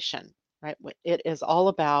exaltation, right? It is all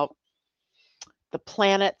about the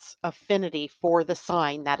planet's affinity for the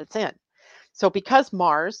sign that it's in. So because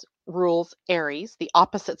Mars rules Aries, the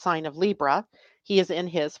opposite sign of Libra, he is in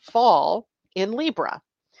his fall in Libra.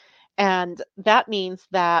 And that means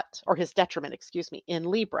that, or his detriment, excuse me, in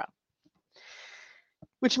Libra,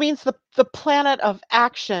 which means the planet of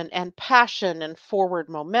action and passion and forward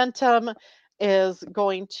momentum is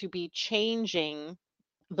going to be changing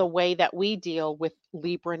the way that we deal with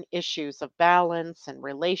Libran issues of balance and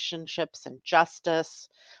relationships and justice,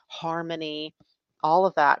 harmony, all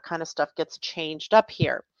of that kind of stuff gets changed up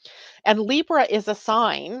here. And Libra is a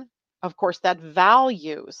sign of course, that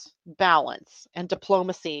values balance and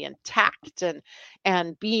diplomacy and tact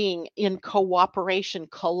and being in cooperation,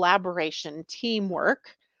 collaboration,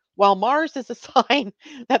 teamwork, while Mars is a sign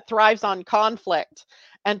that thrives on conflict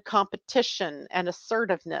and competition and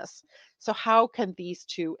assertiveness. So how can these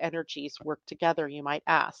two energies work together, you might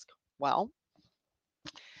ask? Well,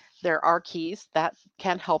 there are keys that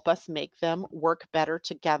can help us make them work better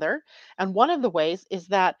together. And one of the ways is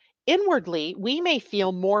that inwardly, we may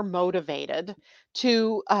feel more motivated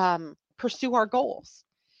to pursue our goals,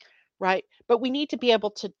 right? But we need to be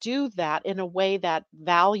able to do that in a way that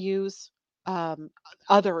values um,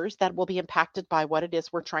 others that will be impacted by what it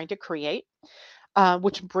is we're trying to create,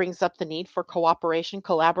 which brings up the need for cooperation,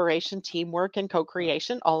 collaboration, teamwork, and co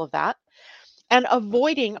creation, all of that, and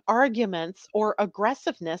avoiding arguments or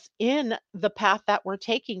aggressiveness in the path that we're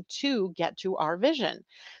taking to get to our vision.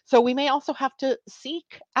 So we may also have to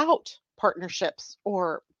seek out partnerships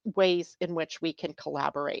or ways in which we can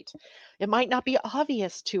collaborate. It might not be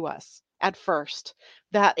obvious to us at first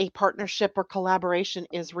that a partnership or collaboration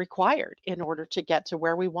is required in order to get to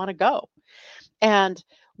where we want to go. And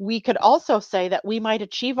we could also say that we might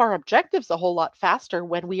achieve our objectives a whole lot faster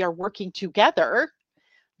when we are working together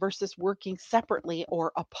versus working separately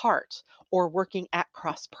or apart or working at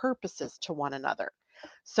cross purposes to one another.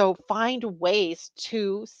 So find ways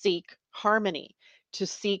to seek harmony, to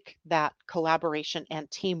seek that collaboration and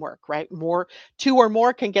teamwork, right? More, two or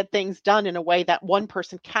more can get things done in a way that one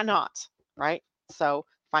person cannot, right? So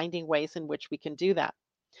finding ways in which we can do that.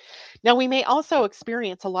 Now, we may also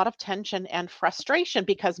experience a lot of tension and frustration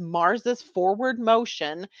because Mars's forward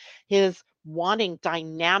motion, his wanting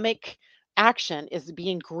dynamic action, is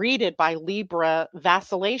being greeted by Libra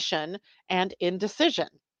vacillation and indecision,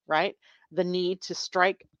 right? The need to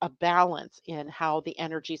strike a balance in how the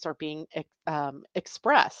energies are being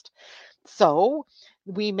expressed. So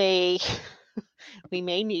we may we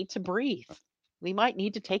may need to breathe. We might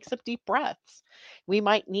need to take some deep breaths. We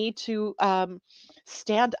might need to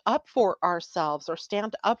stand up for ourselves or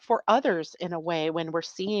stand up for others in a way when we're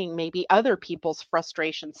seeing maybe other people's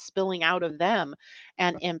frustrations spilling out of them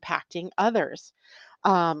and impacting others.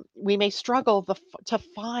 We may struggle to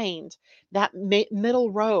find that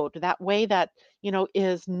middle road, that way that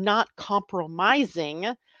is not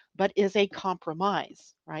compromising, but is a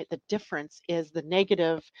compromise, right? The difference is the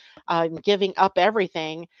negative, giving up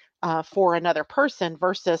everything for another person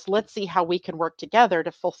versus let's see how we can work together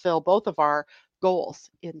to fulfill both of our goals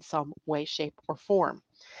in some way, shape, or form.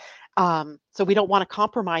 So we don't want to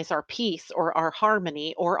compromise our peace or our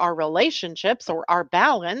harmony or our relationships or our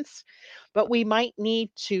balance, but we might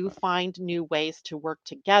need to find new ways to work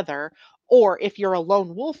together. Or if you're a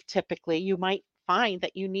lone wolf, typically, you might find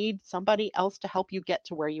that you need somebody else to help you get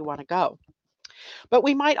to where you want to go. But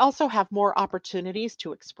we might also have more opportunities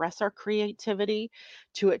to express our creativity,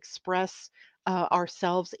 to express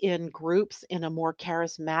ourselves in groups in a more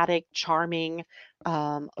charismatic, charming,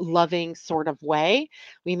 loving sort of way.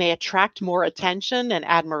 We may attract more attention and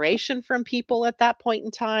admiration from people at that point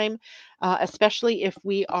in time, especially if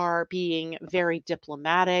we are being very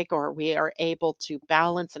diplomatic or we are able to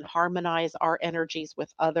balance and harmonize our energies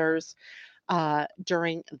with others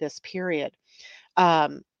during this period.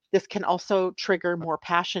 Um, this can also trigger more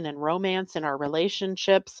passion and romance in our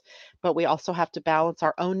relationships, but we also have to balance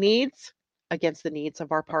our own needs against the needs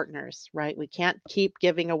of our partners, right? We can't keep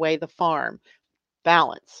giving away the farm.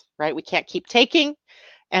 Balance, right? We can't keep taking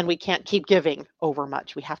and we can't keep giving over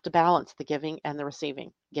much. We have to balance the giving and the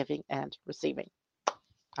receiving, giving and receiving.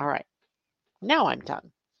 All right. Now I'm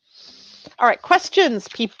done. All right, questions,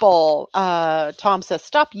 people. Tom says,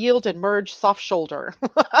 stop, yield, and merge, soft shoulder.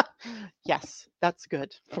 Yes, that's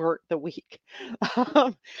good for the week.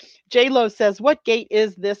 J-Lo says, what gate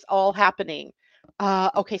is this all happening?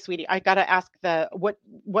 Okay, sweetie, I gotta ask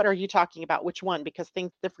what are you talking about? Which one? Because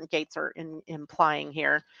different gates are implying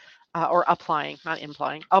here, or applying, not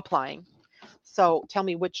implying, applying. So tell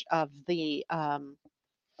me which of the um,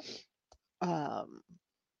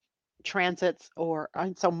 transits or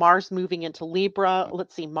so Mars moving into Libra.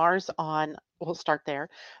 Let's see, Mars on, we'll start there.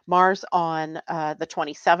 Mars on the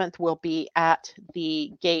 27th will be at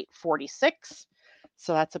the gate 46.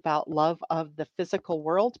 So that's about love of the physical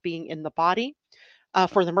world being in the body.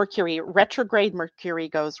 For the Mercury retrograde, Mercury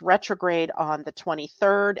goes retrograde on the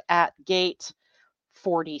 23rd at gate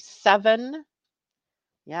 47.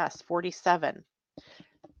 Yes, 47.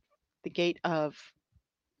 The gate of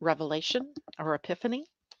revelation or epiphany,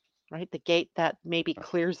 right? The gate that maybe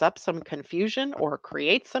clears up some confusion or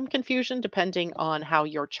creates some confusion, depending on how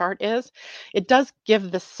your chart is. It does give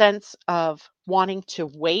the sense of wanting to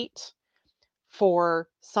wait for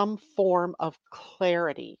some form of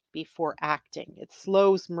clarity before acting. It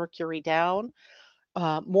slows Mercury down,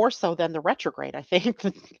 more so than the retrograde, I think,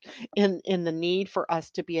 in the need for us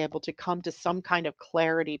to be able to come to some kind of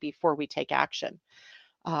clarity before we take action.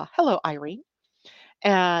 Hello, Irene.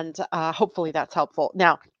 And hopefully that's helpful.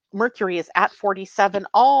 Now, Mercury is at 47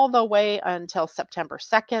 all the way until September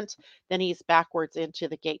 2nd. Then he's backwards into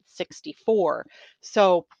the gate 64.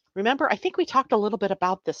 So remember, I think we talked a little bit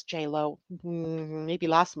about this, J-Lo, maybe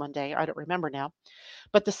last Monday. I don't remember now.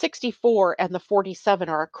 But the 64 and the 47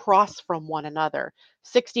 are across from one another.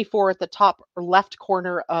 64 at the top left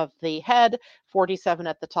corner of the head, 47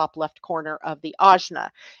 at the top left corner of the ajna.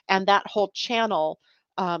 And that whole channel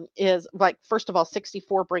is like, first of all,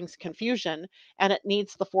 64 brings confusion, and it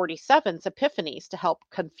needs the 47's epiphanies to help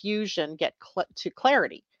confusion get to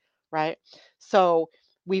clarity, right? So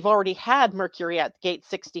we've already had Mercury at gate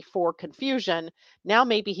 64 confusion. Now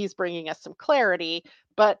maybe he's bringing us some clarity,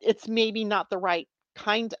 but it's maybe not the right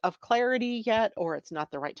kind of clarity yet, or it's not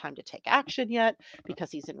the right time to take action yet because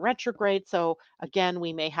he's in retrograde. So again,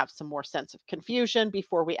 we may have some more sense of confusion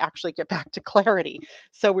before we actually get back to clarity.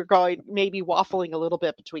 So we're going maybe waffling a little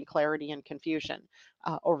bit between clarity and confusion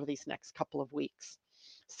over these next couple of weeks.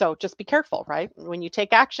 So just be careful, right? When you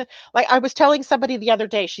take action, like I was telling somebody the other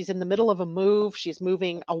day, she's in the middle of a move. She's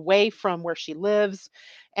moving away from where she lives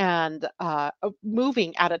and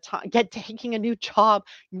moving at a time, taking a new job,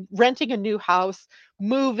 renting a new house,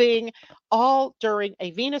 moving, all during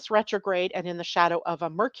a Venus retrograde and in the shadow of a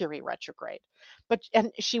Mercury retrograde.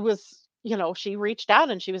 And she was, she reached out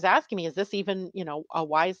and she was asking me, is this even, a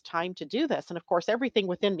wise time to do this? And of course, everything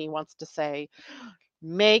within me wants to say,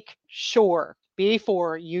 make sure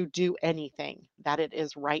before you do anything that it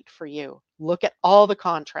is right for you. Look at all the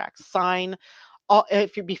contracts, sign all.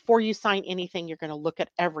 If you before you sign anything, you're going to look at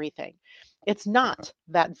everything. It's not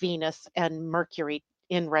that Venus and Mercury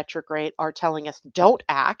in retrograde are telling us don't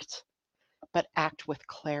act, but act with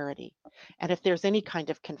clarity. And if there's any kind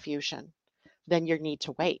of confusion, then you need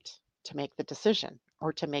to wait to make the decision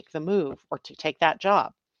or to make the move or to take that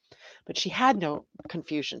job. But she had no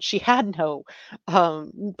confusion. She had no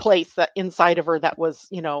place that inside of her that was,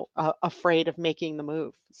 afraid of making the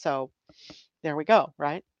move. So there we go,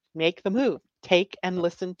 right? Make the move. Take and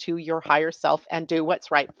listen to your higher self and do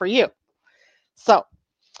what's right for you. So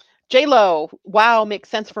J-Lo, wow, makes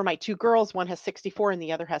sense for my two girls. One has 64 and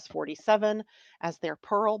the other has 47. As their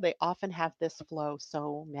pearl, they often have this flow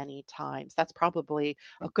so many times. That's probably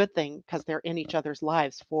a good thing because they're in each other's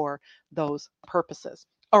lives for those purposes.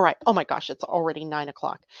 All right. Oh my gosh, it's already 9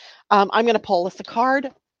 o'clock. I'm going to pull us a card.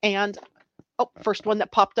 And first one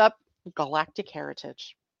that popped up, Galactic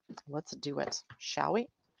Heritage. Let's do it, shall we?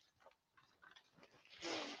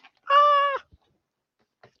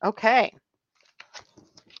 Okay.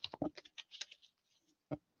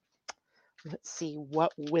 Let's see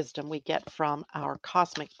what wisdom we get from our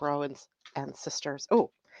cosmic bros and sisters. Oh,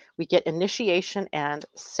 we get initiation and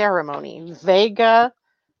ceremony, Vega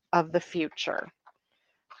of the future.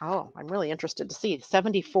 Oh, I'm really interested to see.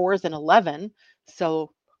 74 is an 11, so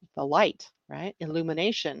the light, right?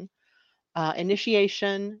 Illumination,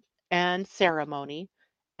 initiation and ceremony,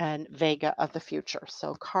 and Vega of the future.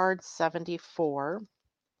 So card 74.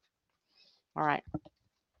 All right.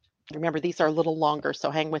 Remember, these are a little longer, so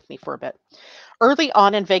hang with me for a bit. Early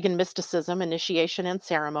on in Vegan mysticism, initiation and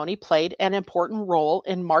ceremony played an important role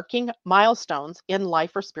in marking milestones in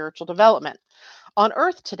life or spiritual development. On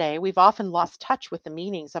Earth today, we've often lost touch with the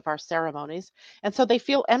meanings of our ceremonies, and so they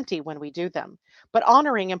feel empty when we do them. But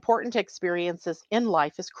honoring important experiences in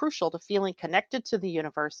life is crucial to feeling connected to the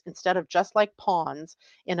universe instead of just like pawns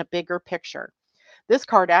in a bigger picture. This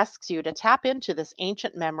card asks you to tap into this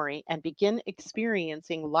ancient memory and begin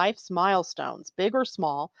experiencing life's milestones, big or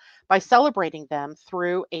small, by celebrating them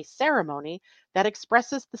through a ceremony that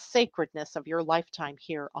expresses the sacredness of your lifetime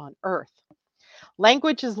here on Earth.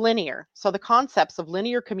 Language is linear, so the concepts of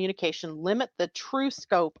linear communication limit the true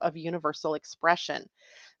scope of universal expression.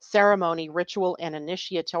 Ceremony, ritual, and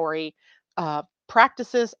initiatory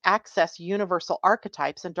practices access universal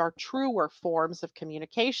archetypes and are truer forms of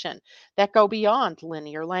communication that go beyond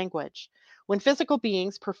linear language. When physical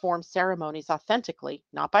beings perform ceremonies authentically,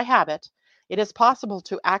 not by habit, it is possible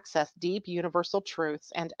to access deep universal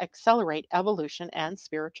truths and accelerate evolution and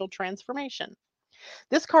spiritual transformation.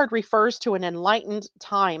 This card refers to an enlightened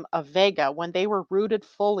time of Vega when they were rooted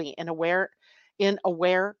fully in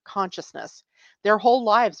aware consciousness. Their whole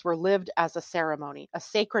lives were lived as a ceremony, a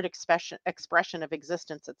sacred expression of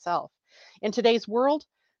existence itself. In today's world,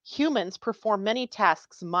 humans perform many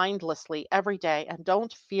tasks mindlessly every day and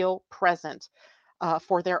don't feel present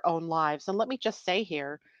for their own lives. And let me just say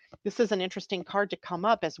here, This is an interesting card to come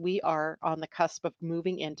up as we are on the cusp of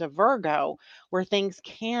moving into Virgo, where things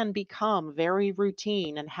can become very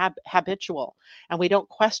routine and habitual, and we don't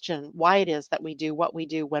question why it is that we do what we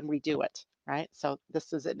do when we do it, right? So,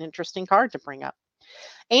 this is an interesting card to bring up.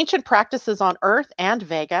 Ancient practices on Earth and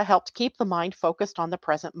Vega helped keep the mind focused on the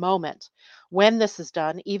present moment. When this is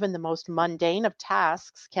done, even the most mundane of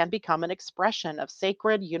tasks can become an expression of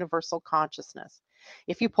sacred universal consciousness.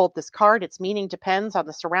 If you pulled this card, its meaning depends on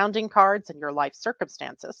the surrounding cards and your life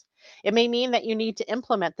circumstances. It may mean that you need to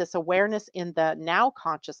implement this awareness in the now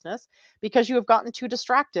consciousness because you have gotten too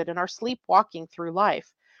distracted and are sleepwalking through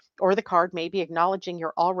life. Or the card may be acknowledging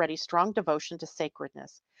your already strong devotion to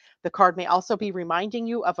sacredness. The card may also be reminding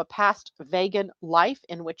you of a past vegan life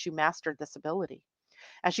in which you mastered this ability.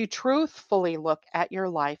 As you truthfully look at your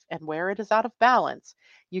life and where it is out of balance,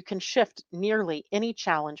 you can shift nearly any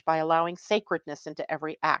challenge by allowing sacredness into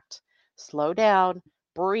every act. Slow down,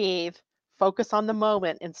 breathe, focus on the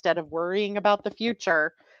moment instead of worrying about the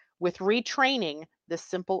future. With retraining, this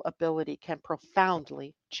simple ability can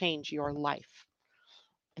profoundly change your life.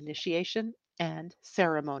 Initiation and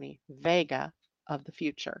ceremony, Vega of the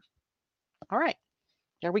future. All right,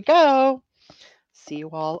 there we go. See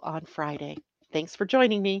you all on Friday. Thanks for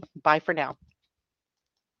joining me. Bye for now.